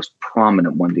probably the most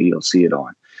prominent one that you'll see it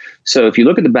on. So if you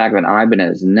look at the back of an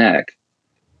Ibanez neck,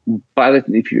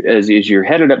 as you're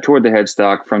headed up toward the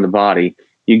headstock from the body,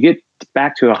 you get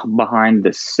back to behind the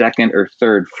 2nd or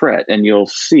 3rd fret, and you'll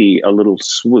see a little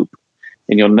swoop.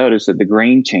 and you'll notice that the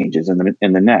grain changes in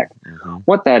the neck. Mm-hmm.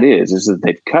 What that is that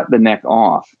they've cut the neck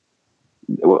off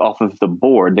of the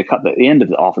board. They cut the end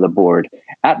off of the board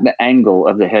at the angle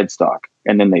of the headstock,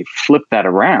 and then they flip that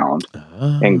around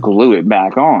and glue it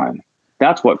back on.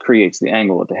 That's what creates the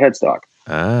angle at the headstock.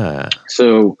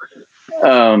 So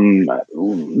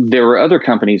there were other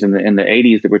companies in the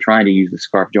 80s that were trying to use the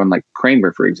scarf joint, like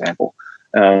Kramer, for example.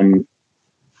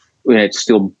 It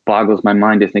still boggles my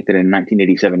mind to think that in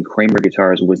 1987, Kramer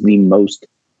Guitars was the most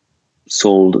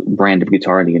sold brand of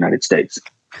guitar in the United States.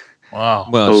 Wow.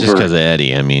 Well, it's just because of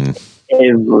Eddie. I mean,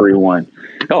 everyone.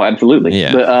 Oh, absolutely.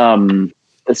 Yeah.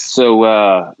 But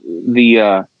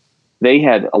they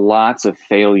had lots of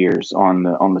failures on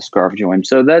the scarf joint.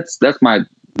 So that's my.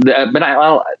 But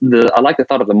I like the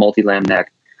thought of the multi-lam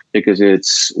neck because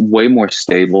it's way more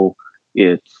stable.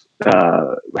 It's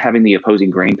having the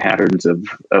opposing grain patterns of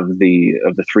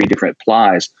the three different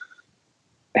plies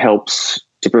helps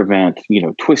to prevent,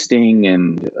 twisting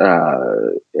and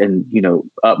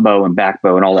up bow and back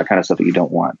bow and all that kind of stuff that you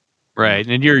don't want. Right.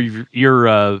 And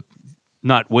you're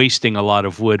not wasting a lot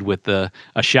of wood with a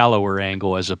shallower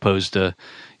angle as opposed to,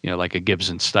 like a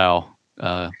Gibson style.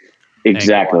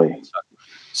 Exactly. Angle.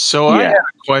 So I had a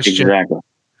question. Exactly.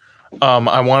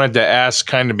 I wanted to ask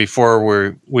kind of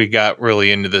before we got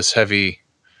really into this heavy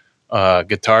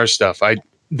guitar stuff.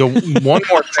 The one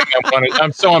more thing I wanted.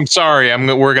 I'm sorry.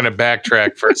 We're going to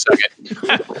backtrack for a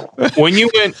second.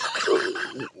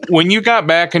 When you got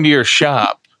back into your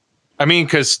shop, I mean,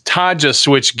 because Todd just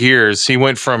switched gears. He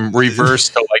went from reverse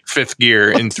to like fifth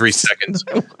gear in 3 seconds.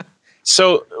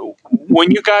 So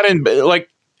when you got in, like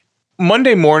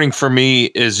Monday morning for me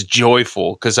is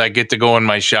joyful because I get to go in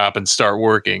my shop and start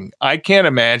working. I can't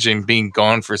imagine being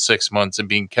gone for 6 months and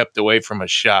being kept away from a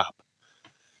shop.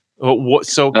 You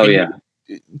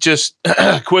just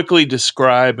quickly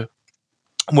describe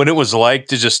what it was like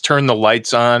to just turn the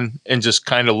lights on and just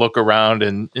kind of look around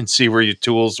and see where your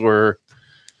tools were.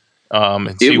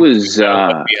 And see what was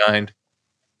behind.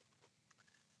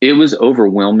 It was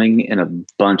overwhelming in a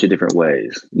bunch of different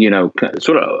ways,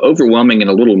 sort of overwhelming and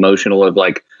a little emotional of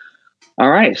like,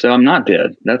 all right, so I'm not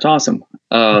dead. That's awesome.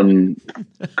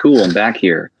 Cool. I'm back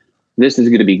here. This is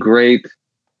going to be great.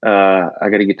 I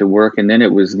got to get to work. And then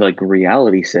it was like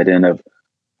reality set in of,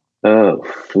 oh,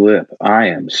 flip. I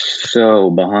am so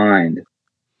behind.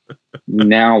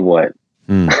 Now what?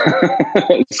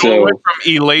 So it went from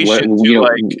elation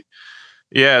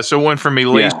so it went from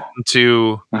elation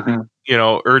to,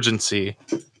 urgency.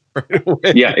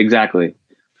 Yeah, exactly.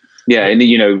 Yeah. And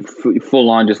then, full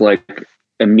on just like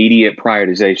immediate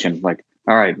prioritization. Like,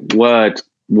 all right, what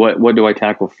do I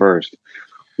tackle first?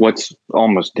 What's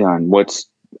almost done? What's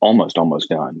almost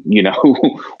done?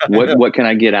 What can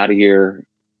I get out of here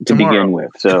to begin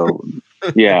with? So,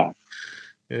 yeah.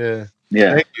 Yeah.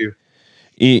 Thank you.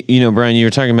 Brian, you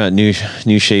were talking about new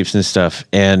shapes and stuff,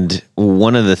 and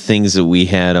one of the things that we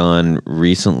had on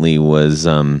recently was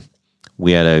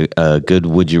we had a good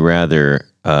would you rather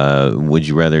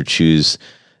choose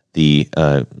the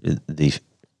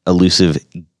elusive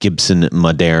Gibson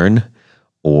Moderne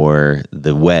or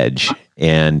the Wedge?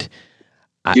 And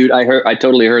dude, I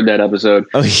totally heard that episode.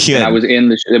 Oh yeah, and I was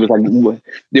in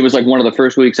it was like one of the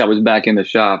first weeks I was back in the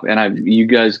shop, and you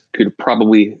guys could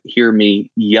probably hear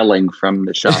me yelling from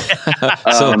the shop.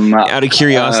 So, out of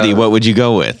curiosity, what would you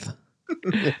go with?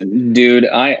 Dude,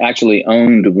 I actually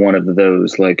owned one of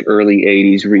those like early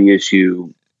 80s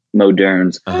reissue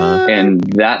Moderns, and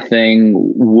that thing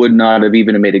would not have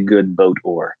even made a good boat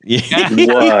oar. Yeah.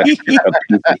 What a piece of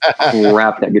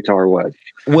crap that guitar was.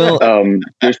 Well,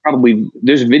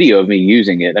 there's video of me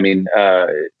using it. I mean,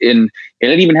 and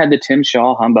it even had the Tim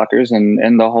Shaw humbuckers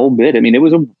and the whole bit. I mean, it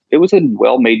was a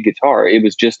well-made guitar. It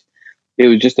was just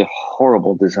a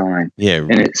horrible design. Yeah,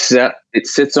 and it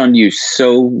sits on you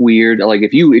so weird. Like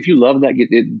if you love that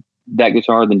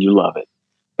guitar, then you love it.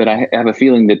 But I have a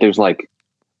feeling that there's not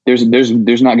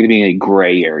going to be any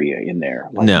gray area in there.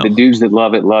 Like no. The dudes that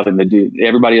love it, and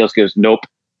everybody else goes, nope.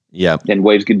 Yep. And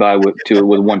waves goodbye to it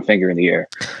with one finger in the air.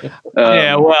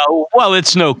 Yeah, well,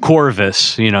 it's no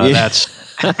Corvus, that's.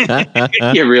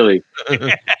 Yeah, really.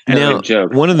 Now,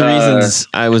 one of the reasons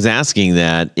I was asking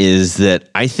that is that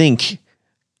I think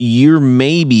you're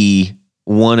maybe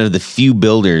one of the few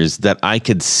builders that I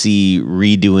could see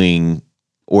redoing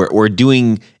or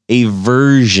doing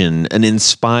an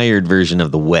inspired version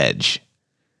of the Wedge.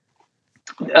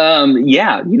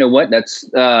 Yeah, you know what? That's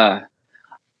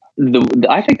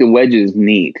I think the Wedge is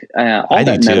neat. All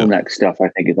that metal neck stuff I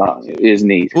think is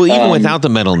neat. Well, even without the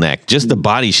metal neck, just the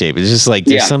body shape. It's just like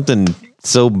there's something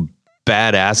so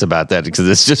badass about that because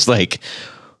it's just like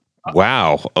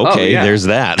Wow. Okay, yeah. there's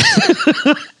that.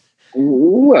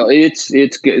 Well,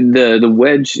 it's good. The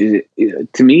wedge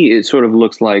to me, it sort of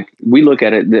looks like we look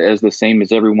at it as the same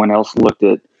as everyone else looked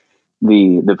at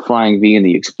the Flying V and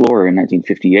the Explorer in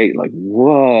 1958. Like,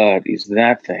 what is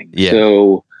that thing? Yeah.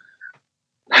 So,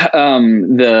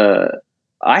 I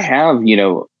have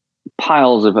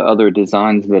piles of other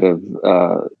designs that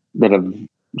have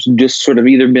just sort of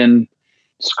either been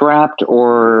scrapped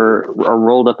or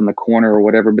rolled up in the corner or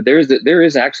whatever. But there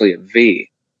is actually a V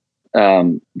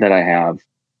that I have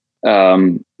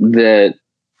that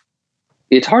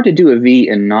it's hard to do a V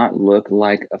and not look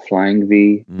like a Flying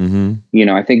V. Mm-hmm.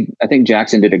 I think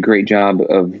Jackson did a great job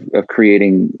of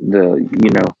creating the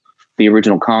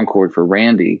original Concorde for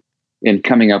Randy and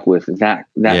coming up with that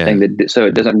thing so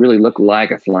it doesn't really look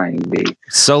like a Flying V.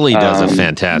 Sully does a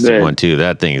fantastic one too.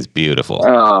 That thing is beautiful.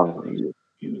 Oh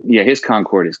yeah, his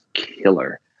Concorde is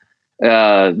killer.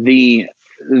 The V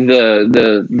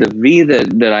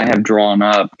that I have drawn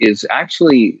up is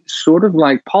actually sort of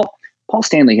like Paul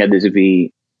Stanley had this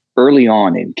V early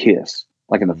on in Kiss,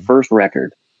 like in the first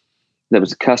record. That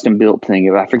was a custom built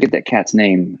thing. I forget that cat's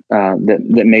name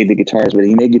that made the guitars, but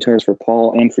he made guitars for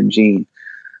Paul and for Gene.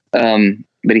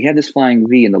 But he had this Flying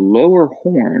V, and the lower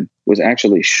horn was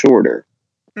actually shorter.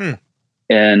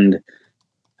 And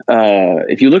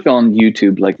if you look on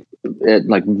YouTube,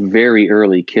 at very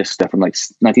early Kiss stuff from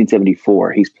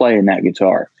 1974, he's playing that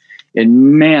guitar,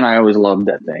 and man, I always loved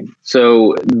that thing.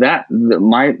 So my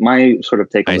sort of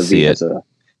take on the V has a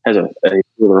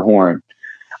shorter horn.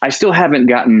 I still haven't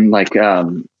gotten got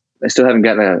a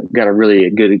really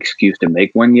good excuse to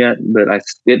make one yet, but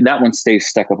that one stays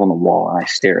stuck up on the wall, and I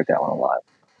stare at that one a lot.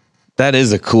 That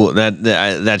is a cool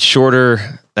that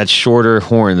shorter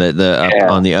horn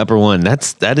on the upper one.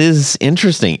 That is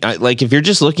interesting. If you're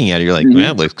just looking at it, you're like,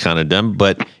 that looks kind of dumb.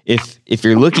 But if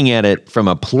you're looking at it from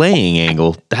a playing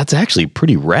angle, that's actually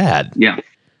pretty rad.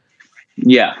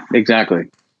 Yeah, exactly.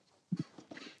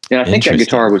 And I think that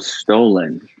guitar was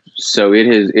stolen, so it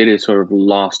is sort of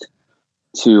lost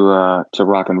to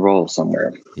rock and roll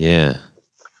somewhere. Yeah,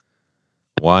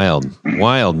 wild,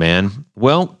 man.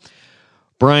 Well,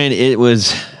 Brian, it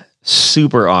was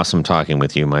super awesome talking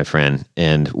with you, my friend.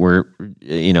 And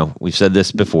we've said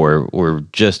this before, we're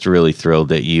just really thrilled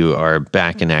that you are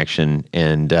back in action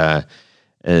and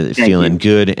feeling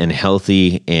good and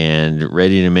healthy and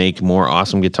ready to make more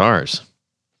awesome guitars.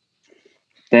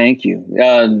 Thank you.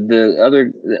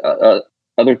 The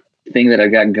other thing that I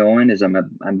got going is I'm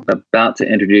about to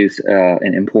introduce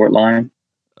an import line.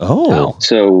 Oh,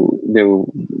 so we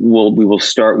will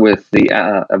start with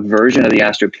a version of the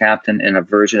Astro Captain and a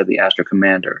version of the Astro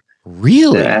Commander.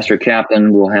 Really? The Astro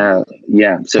Captain will have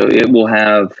so it will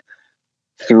have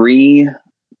three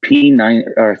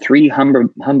P9 or three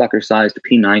humbucker sized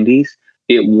P90s.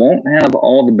 It won't have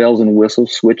all the bells and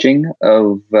whistles switching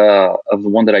of the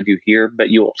one that I do here, but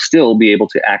you'll still be able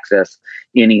to access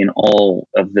any and all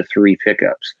of the three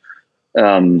pickups.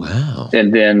 Wow!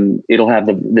 And then it'll have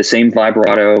the same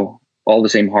vibrato, all the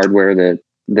same hardware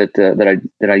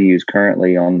that I use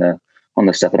currently on the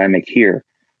stuff that I make here.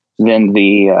 Then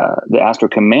the Astro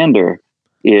Commander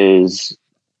is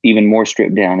even more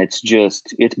stripped down. It's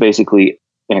basically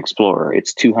an Explorer.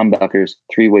 It's two humbuckers,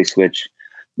 3-way switch,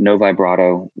 no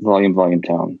vibrato, volume,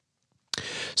 tone.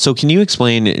 So can you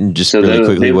explain just really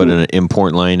quickly what an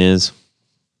import line is?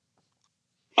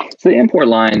 So the import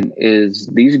line is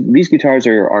these guitars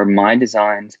are my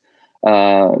designs,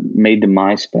 made to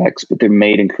my specs, but they're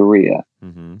made in Korea.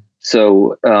 Mm-hmm.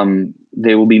 So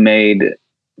they will be made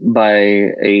by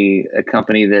a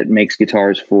company that makes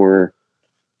guitars for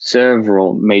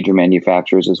several major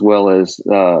manufacturers, as well as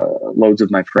loads of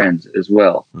my friends as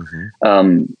well.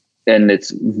 Mm-hmm. And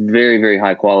it's very, very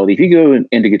high quality. If you go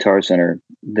into Guitar Center,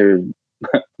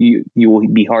 you will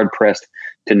be hard pressed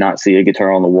to not see a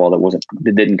guitar on the wall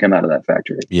that didn't come out of that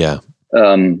factory. Yeah.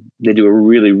 They do a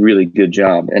really, really good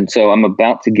job. And so I'm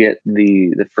about to get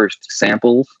the first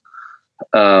samples.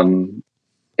 And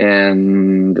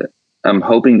I'm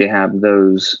hoping to have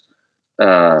those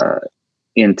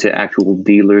into actual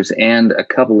dealers and a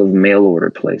couple of mail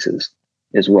order places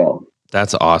as well.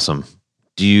 That's awesome.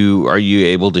 Are you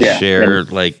able to share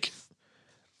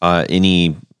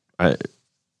any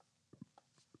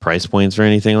price points or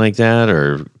anything like that,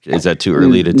 or is that too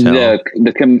early to tell?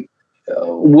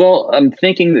 Well, I'm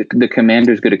thinking that the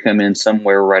Commander's going to come in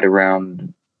somewhere right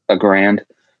around $1,000,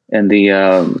 and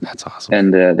that's awesome.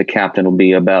 And the Captain will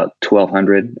be about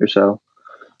 $1,200 or so,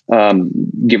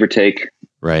 give or take.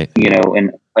 Right.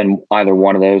 And either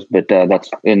one of those, but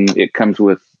it comes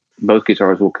with both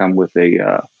guitars will come with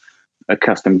a a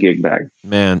custom gig bag.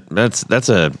 Man, that's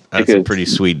a pretty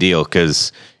sweet deal,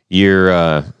 because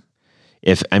your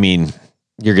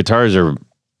guitars are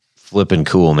flipping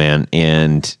cool, man,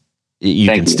 and you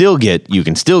can still get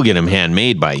them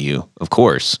handmade by you, of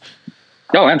course.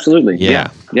 Oh, absolutely. Yeah,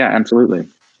 absolutely.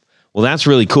 Well, that's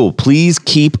really cool. Please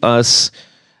keep us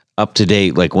up to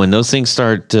date. Like when those things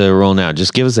start rolling out,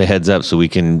 just give us a heads up so we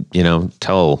can,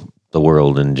 tell the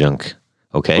world and junk.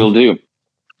 Okay. Will do.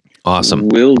 Awesome.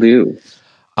 Will do.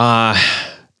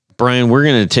 Brian, we're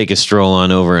going to take a stroll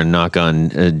on over and knock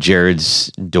on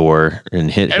Jared's door and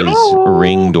hit his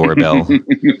Ring doorbell.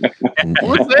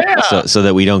 What's that? So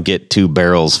that we don't get two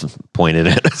barrels pointed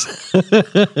at us.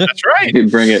 That's right. You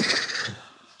bring it.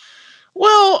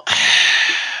 Well,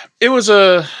 it was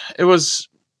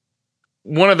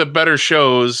one of the better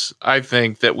shows, I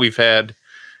think, that we've had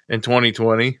in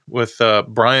 2020 with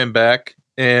Brian back,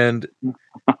 and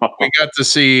we got to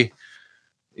see,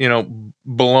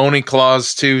 Baloney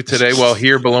Claus 2 today. Well,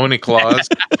 here Baloney Claus.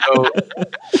 So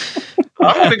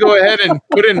I'm going to go ahead and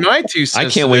put in my 2 cents. I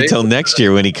can't wait till next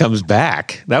year when he comes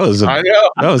back. That was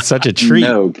such a treat.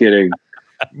 No kidding.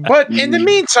 But in the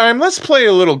meantime, let's play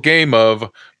a little game of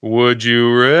Would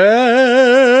You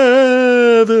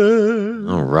Rather?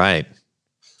 All right.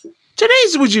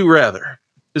 Today's Would You Rather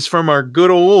is from our good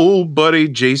old buddy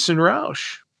Jason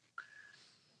Roush.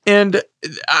 And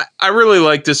I really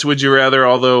like this Would You Rather,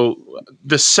 although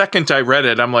the second I read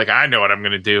it, I'm like, I know what I'm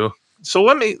going to do. So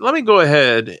let me go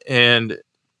ahead and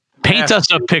paint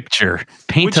us a picture.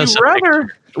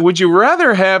 Would you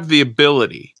rather have the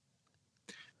ability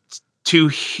to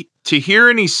hear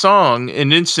any song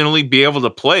and instantly be able to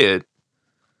play it,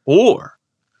 or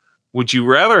would you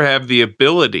rather have the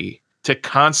ability to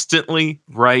constantly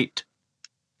write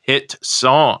hit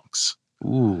songs?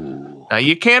 Ooh. Now,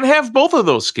 you can't have both of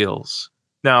those skills.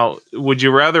 Now, would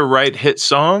you rather write hit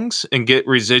songs and get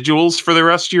residuals for the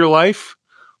rest of your life?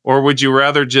 Or would you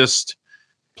rather just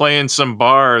play in some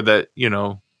bar that,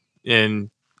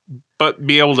 but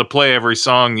be able to play every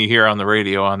song you hear on the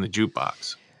radio on the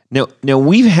jukebox? No,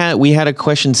 we had a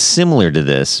question similar to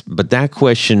this, but that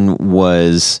question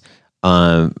was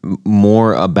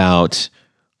more about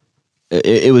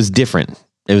it was different.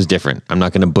 It was different. I'm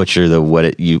not going to butcher what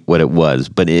it was,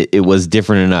 but it was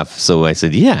different enough. So I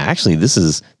said, yeah, actually, this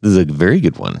is a very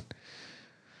good one.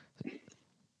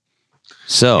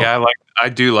 So yeah, I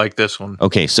do like this one.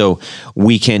 Okay, so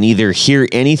we can either hear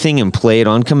anything and play it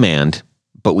on command,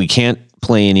 but we can't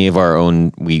play any of our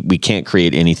own. We can't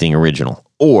create anything original,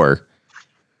 or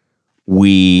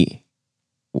what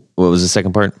was the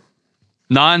second part?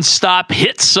 Non-stop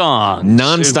hit songs.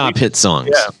 Non-stop hit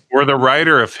songs. Yeah, we're the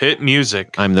writer of hit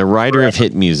music. I'm the writer of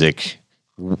hit music,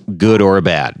 good or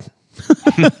bad.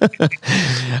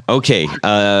 Okay,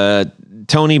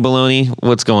 Tony Baloney,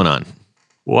 what's going on?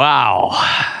 Wow.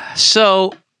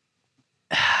 So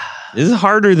this is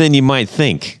harder than you might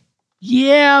think.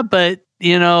 Yeah, but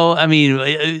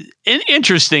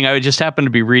interesting. I just happened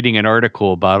to be reading an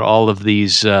article about all of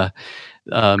these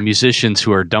musicians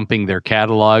who are dumping their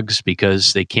catalogs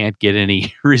because they can't get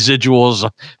any residuals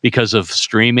because of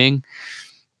streaming.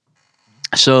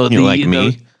 So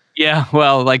me? Yeah,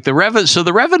 well, like the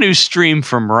revenue stream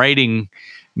from writing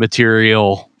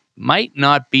material might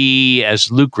not be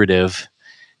as lucrative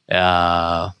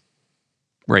right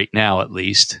now, at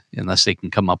least, unless they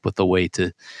can come up with a way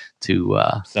to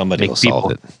somebody will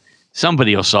solve it.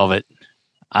 Somebody will solve it.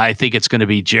 I think it's going to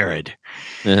be Jared.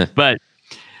 But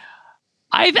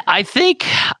I think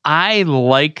I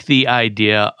like the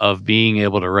idea of being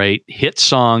able to write hit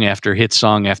song after hit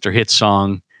song after hit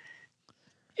song.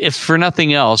 If for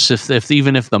nothing else, if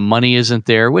even if the money isn't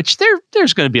there, which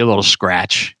there's going to be a little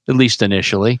scratch, at least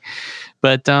initially.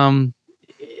 But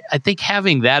I think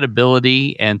having that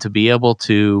ability and to be able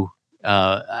to,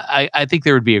 I think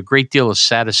there would be a great deal of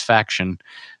satisfaction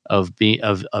of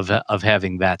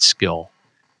having that skill.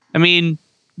 I mean,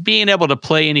 being able to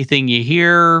play anything you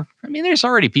hear. I mean, there's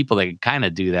already people that can kind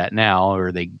of do that now,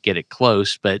 or they get it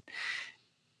close. But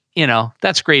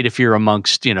that's great if you're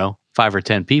amongst 5 or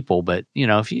 10 people. But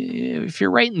if you're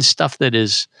writing stuff that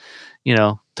is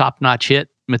top-notch hit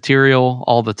material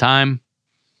all the time,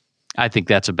 I think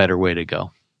that's a better way to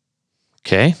go.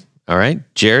 Okay. All right.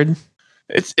 Jared?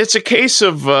 It's a case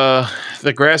of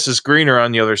the grass is greener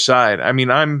on the other side. I mean,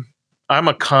 I'm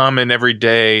a common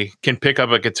everyday, can pick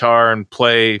up a guitar and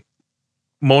play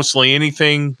mostly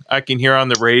anything I can hear on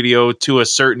the radio to a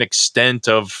certain extent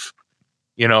of,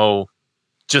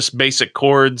 just basic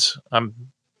chords. I'm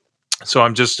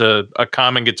just a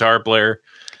common guitar player.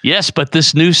 Yes, but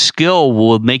this new skill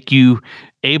will make you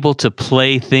able to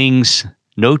play things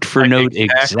note for note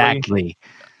exactly.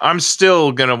 I'm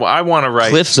still gonna. I want to write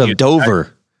Cliffs of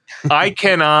Dover. I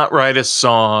cannot write a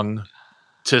song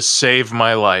to save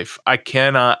my life. I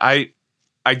cannot. I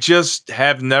just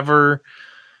have never.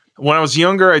 When I was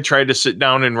younger, I tried to sit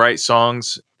down and write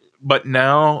songs, but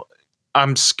now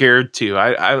I'm scared to.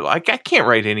 I can't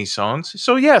write any songs.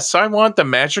 So yes, I want the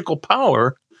magical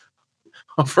power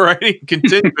of writing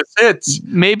continuous hits.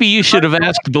 Maybe you should have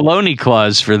asked Baloney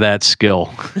Claus for that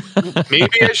skill.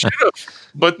 Maybe I should have.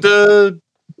 But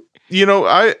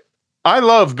I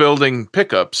love building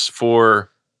pickups for,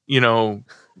 anybody.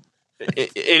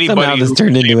 Somehow this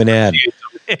turned into an ad.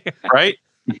 Right?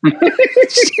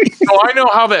 So I know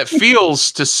how that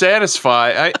feels to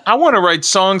satisfy. I want to write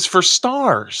songs for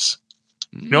stars.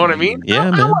 You know what I mean? Yeah,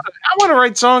 I man. want to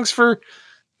write songs for,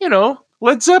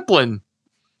 Led Zeppelin.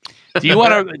 Do you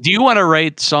want to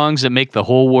write songs that make the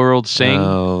whole world sing?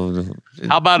 Oh,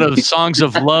 How about songs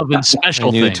of love and I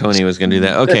special knew things? Tony was going to do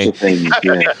that. Okay.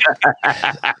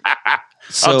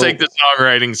 So, I'll take the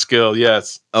songwriting skill.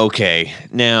 Yes. Okay.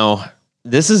 Now,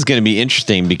 this is going to be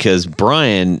interesting because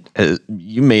Brian,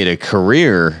 you made a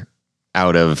career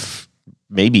out of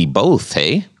maybe both,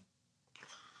 hey?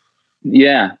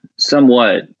 Yeah,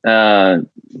 somewhat. My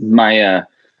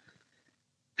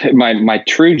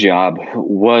true job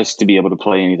was to be able to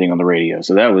play anything on the radio.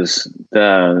 So that was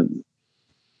I've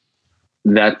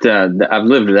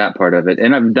lived that part of it,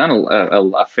 and I've done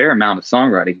a fair amount of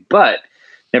songwriting, but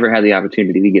never had the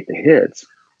opportunity to get the hits.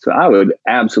 So I would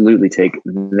absolutely take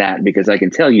that because I can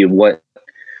tell you what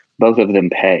both of them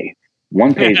pay.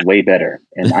 One pays way better,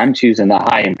 and I'm choosing the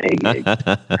high end pay gig.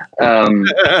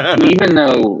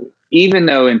 Even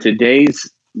though in today's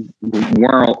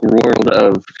world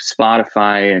of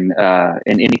Spotify and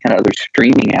any kind of other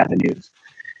streaming avenues,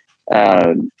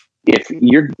 if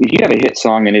you have a hit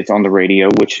song and it's on the radio,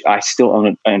 which I still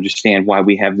don't understand why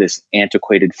we have this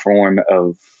antiquated form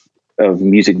of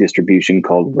music distribution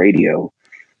called radio,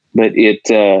 but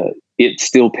it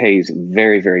still pays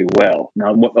very, very well.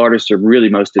 Now, what artists are really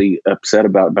mostly upset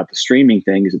about the streaming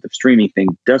thing is that the streaming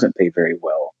thing doesn't pay very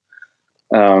well.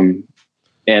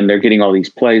 And they're getting all these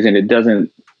plays and it doesn't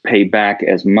pay back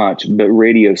as much, but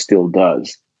radio still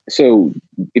does. So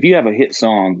if you have a hit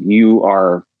song,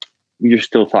 you're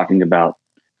still talking about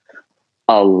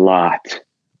a lot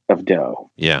of dough.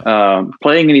 Yeah.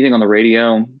 Playing anything on the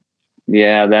radio.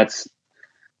 Yeah, that's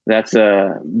like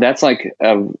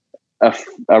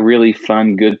a really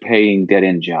fun, good paying dead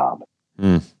end job.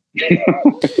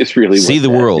 It's really see the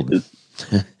world. Is.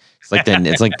 It's like that.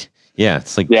 It's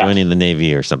like joining the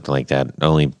Navy or something like that.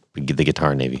 Only the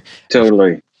guitar Navy.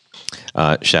 Totally.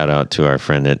 Shout out to our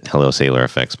friend at Hello Sailor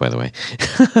Effects, by the way.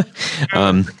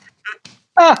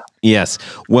 Yes.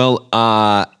 Well,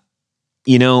 I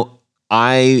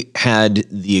had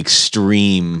the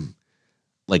extreme,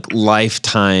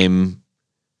 lifetime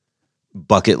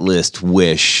bucket list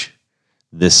wish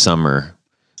this summer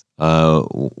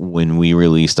when we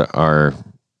released our.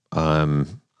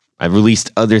 I've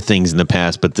released other things in the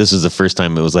past, but this was the first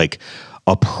time it was like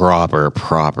a proper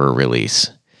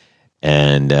release.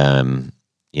 And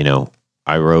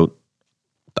I wrote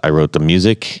the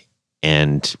music,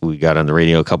 and we got on the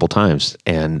radio a couple times.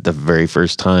 And the very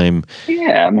first time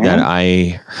that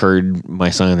I heard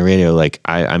my song on the radio,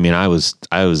 I was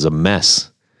a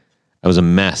mess. I was a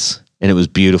mess, and it was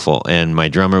beautiful. And my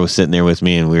drummer was sitting there with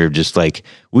me, and we were just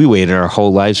we waited our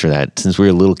whole lives for that since we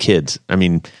were little kids. I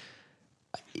mean,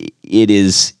 it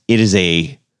is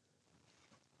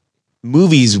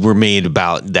movies were made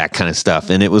about that kind of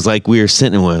stuff. And it was like, we were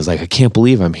sitting and I was like, I can't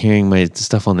believe I'm hearing my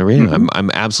stuff on the radio. Mm-hmm.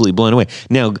 I'm absolutely blown away.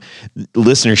 Now,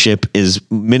 listenership is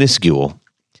minuscule,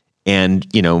 and,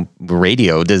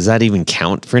 radio, does that even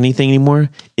count for anything anymore?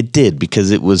 It did, because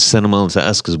it was sentimental to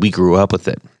us because we grew up with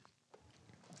it.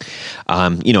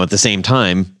 At the same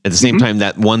time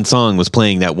that one song was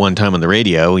playing that one time on the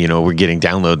radio, we're getting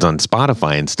downloads on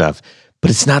Spotify and stuff,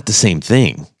 but it's not the same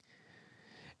thing.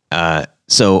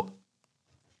 So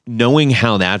knowing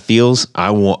how that feels,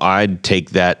 I'd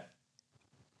take that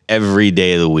every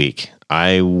day of the week.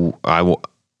 I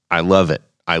love it.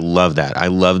 I love that. I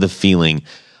love the feeling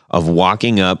of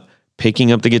walking up,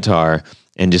 picking up the guitar,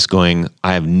 and just going,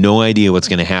 I have no idea what's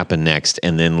going to happen next.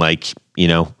 And then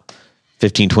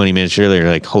 15, 20 minutes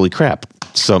earlier, holy crap,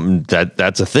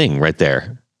 that's a thing right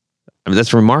there. I mean,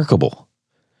 that's remarkable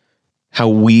how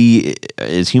we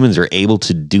as humans are able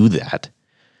to do that.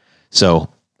 So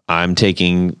I'm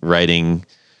taking writing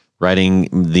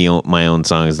my own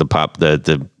songs, the pop,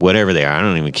 the whatever they are. I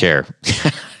don't even care.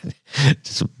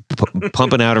 Just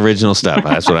pumping out original stuff.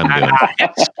 That's what I'm doing.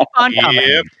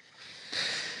 Yep.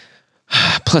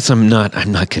 Plus, I'm not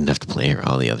good enough to play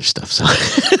all the other stuff. So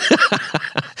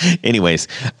Anyways,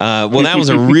 well, that was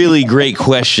a really great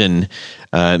question,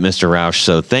 Mr. Roush.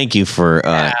 So thank you for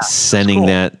sending cool.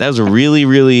 that. That was a really,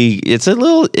 really,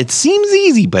 it seems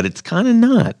easy, but it's kind of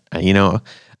not,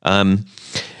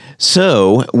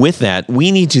 So with that,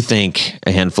 we need to thank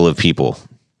a handful of people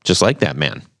just like that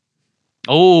man.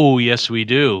 Oh, yes, we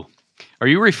do. Are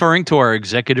you referring to our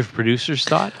executive producers,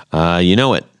 Todd? You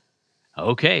know it.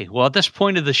 Okay. Well, at this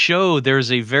point of the show,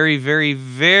 there's a very, very,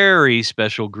 very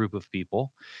special group of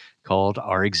people called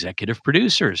our executive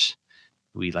producers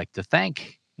we like to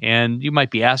thank. And you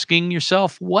might be asking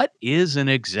yourself, what is an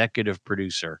executive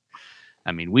producer?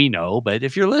 I mean, we know, but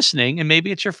if you're listening and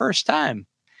maybe it's your first time,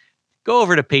 go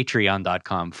over to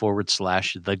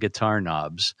patreon.com/The Guitar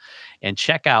Knobs and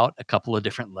check out a couple of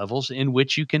different levels in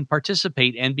which you can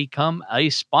participate and become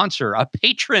a sponsor, a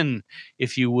patron,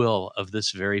 if you will, of this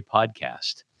very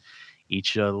podcast.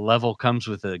 Each level comes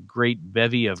with a great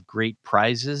bevy of great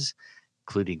prizes,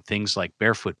 including things like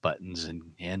barefoot buttons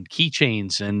and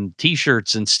keychains and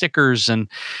T-shirts and stickers. And,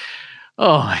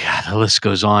 oh my God, the list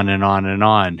goes on and on and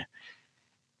on.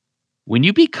 When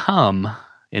you become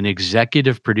an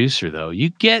executive producer, though, you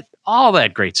get all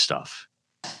that great stuff.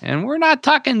 And we're not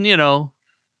talking,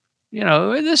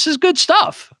 this is good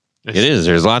stuff. It is.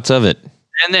 There's lots of it.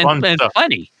 And then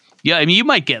plenty. Yeah, I mean, you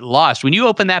might get lost. When you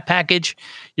open that package,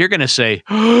 you're going to say,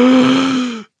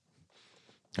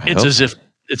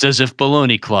 it's as if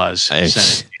Baloney Claus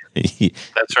sent it.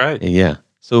 That's right. Yeah.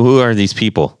 So who are these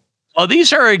people? Well,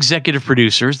 these are executive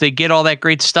producers. They get all that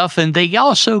great stuff, and they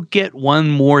also get one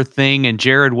more thing. And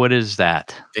Jared, what is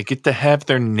that? They get to have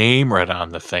their name read on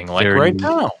the thing, right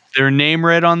now. Their name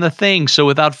read on the thing. So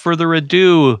without further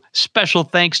ado, special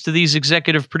thanks to these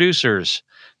executive producers: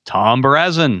 Tom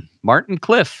Barazin, Martin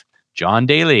Cliff, John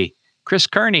Daly, Chris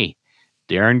Kearney,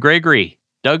 Darren Gregory,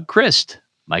 Doug Christ,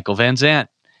 Michael Van Zant,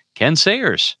 Ken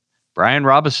Sayers, Brian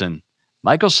Robison,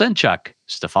 Michael Senchuk,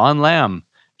 Stefan Lamb,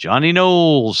 Johnny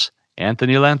Knowles,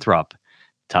 Anthony Lathrop,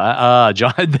 John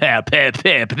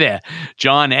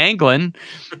Anglin,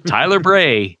 Tyler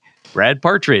Bray, Brad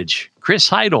Partridge, Chris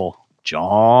Heidel,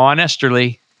 John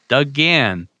Esterly, Doug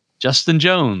Gann, Justin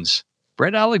Jones,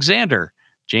 Brett Alexander,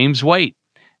 James White,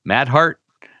 Matt Hart,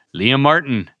 Liam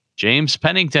Martin, James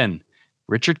Pennington,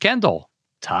 Richard Kendall,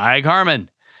 Ty Harmon,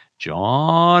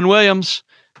 John Williams,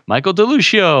 Michael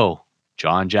DeLucio,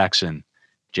 John Jackson,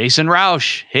 Jason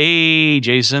Roush. Hey,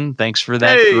 Jason, thanks for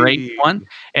that great one.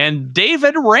 And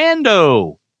David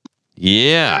Rando.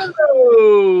 Yeah.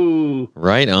 Hello.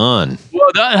 Right on.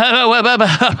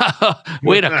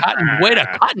 Wait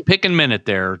a cotton picking minute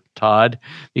there, Todd,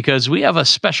 because we have a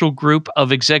special group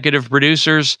of executive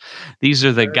producers. These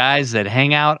are the guys that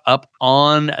hang out up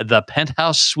on the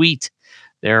penthouse suite.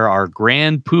 There are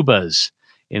grand poobahs.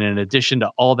 And in addition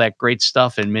to all that great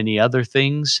stuff and many other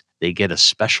things, they get a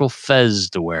special fez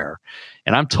to wear.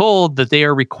 And I'm told that they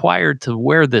are required to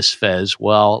wear this fez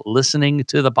while listening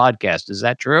to the podcast. Is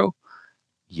that true?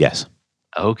 Yes.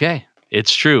 Okay.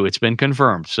 It's true. It's been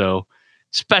confirmed. So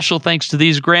special thanks to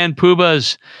these grand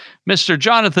poobahs: Mr.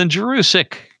 Jonathan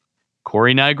Jerusik,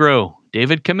 Corey Nigro,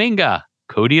 David Kaminga,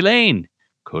 Cody Lane,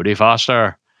 Cody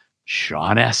Foster,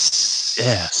 Sean S.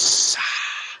 Yes.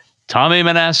 Tommy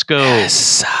Manasco.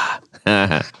 Yes.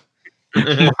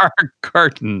 Mark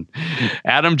Carton,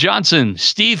 Adam Johnson,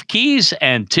 Steve Keys,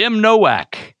 and Tim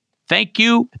Nowak. Thank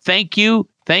you, thank you,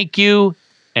 thank you,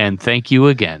 and thank you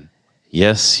again.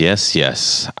 Yes.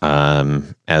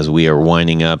 As we are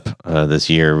winding up this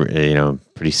year,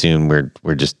 pretty soon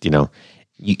we're just,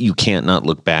 you can't not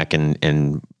look back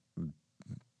and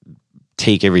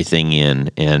take everything in,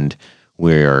 and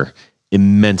we're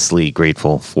immensely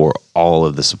grateful for all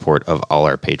of the support of all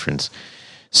our patrons.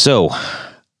 So,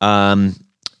 Brian,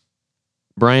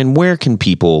 where can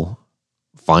people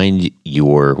find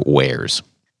your wares?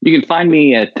 You can find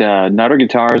me at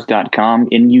nutterguitars.com,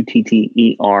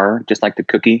 Nutter, just like the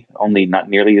cookie, only not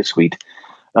nearly as sweet.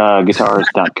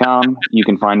 Guitars.com. You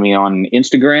can find me on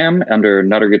Instagram under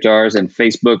Nutter Guitars and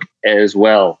Facebook as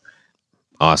well.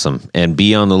 Awesome. And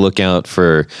be on the lookout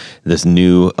for this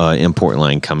new import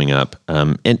line coming up.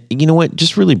 And you know what?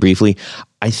 Just really briefly,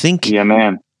 I think... Yeah,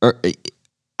 man.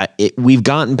 We've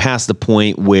gotten past the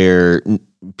point where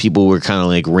people were kind of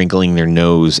like wrinkling their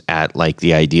nose at like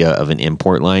the idea of an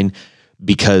import line,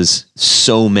 because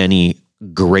so many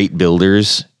great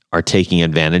builders are taking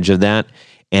advantage of that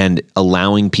and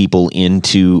allowing people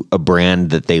into a brand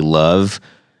that they love,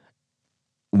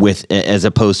 as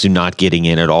opposed to not getting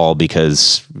in at all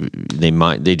because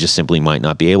they just simply might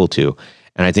not be able to.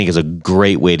 And I think it's a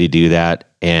great way to do that.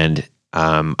 And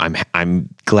I'm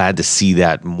glad to see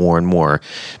that more and more,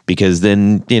 because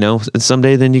then,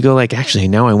 someday then you go like, actually,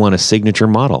 now I want a signature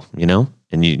model,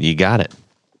 and you got it.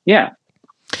 Yeah.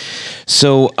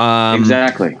 So,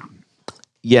 exactly.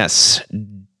 Yes.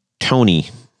 Tony.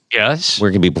 Yes.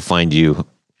 Where can people find you?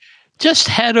 Just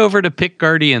head over to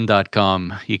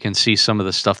pickguardian.com. You can see some of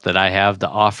the stuff that I have to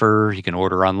offer. You can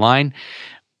order online.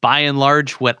 By and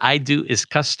large, what I do is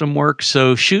custom work.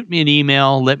 So shoot me an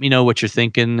email. Let me know what you're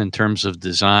thinking in terms of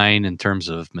design, in terms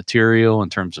of material, in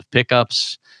terms of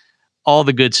pickups, all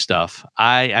the good stuff.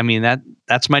 I mean,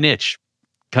 that's my niche.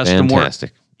 Custom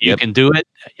Fantastic. work. You can do it.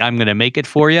 I'm going to make it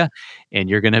for you, and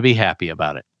you're going to be happy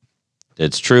about it.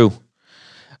 It's true.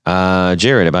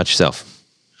 Jared, about yourself.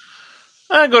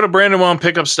 I go to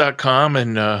BrandonWongPickups.com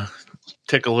and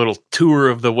take a little tour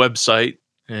of the website.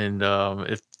 And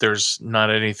if there's not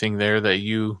anything there that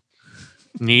you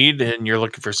need and you're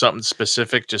looking for something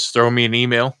specific, just throw me an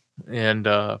email and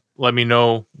let me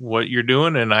know what you're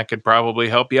doing, and I could probably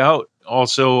help you out.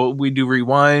 Also, we do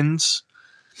rewinds,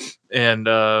 and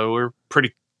we're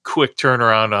pretty quick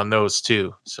turnaround on those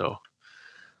too. So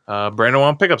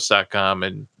BrandonWongPickups.com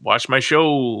and watch my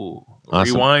show.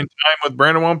 Awesome. Rewind Time with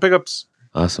Brandon Wong Pickups.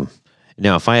 Awesome.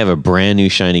 Now, if I have a brand new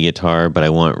shiny guitar, but I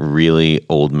want really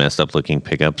old, messed up looking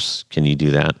pickups, can you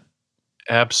do that?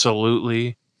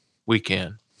 Absolutely, we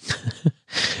can.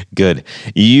 Good.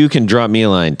 You can drop me a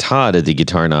line,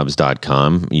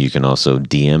 Todd@theguitarknobs.com. You can also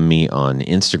DM me on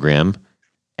Instagram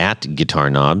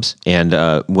 @guitarknobs. And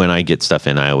when I get stuff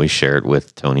in, I always share it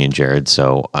with Tony and Jared.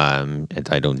 So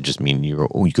I don't just mean you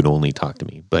can only talk to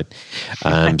me. But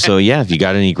so, yeah, if you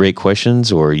got any great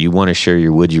questions or you want to share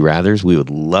your would you rathers, we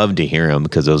would love to hear them,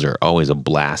 because those are always a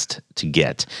blast to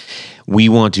get. We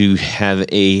want to have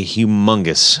a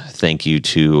humongous thank you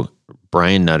to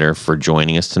Brian Nutter for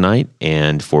joining us tonight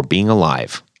and for being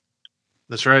alive.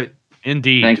 That's right.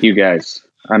 Indeed. Thank you, guys.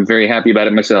 I'm very happy about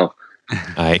it myself.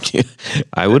 I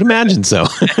would imagine so.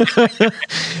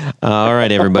 All right,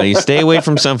 everybody. Stay away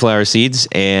from sunflower seeds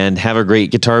and have a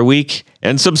great guitar week,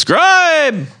 and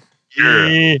subscribe.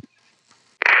 Yeah.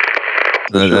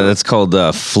 That's called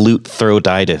flute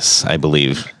throatitis, I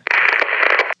believe.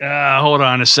 Hold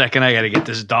on a second. I got to get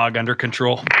this dog under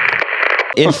control.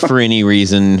 If for any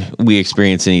reason we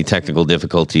experience any technical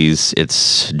difficulties,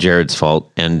 it's Jared's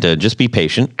fault, and just be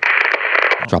patient.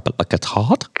 Drop it like a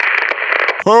Todd.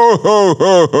 Are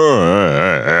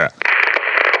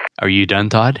you done,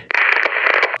 Todd?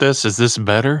 Is this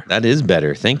better? That is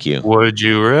better. Thank you. Would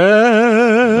you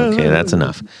rather? Okay, that's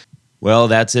enough. Well,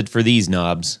 that's it for these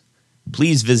knobs.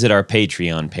 Please visit our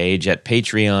Patreon page at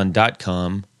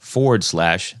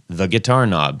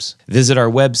patreon.com/theguitarknobs. Visit our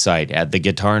website at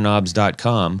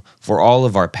theguitarknobs.com for all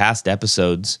of our past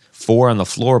episodes, 4 on the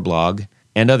Floor blog,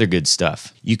 and other good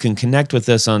stuff. You can connect with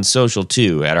us on social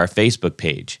too at our Facebook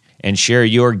page, and share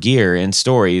your gear and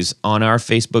stories on our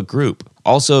Facebook group.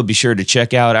 Also, be sure to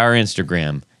check out our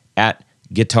Instagram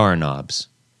 @GuitarKnobs.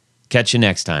 Catch you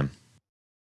next time.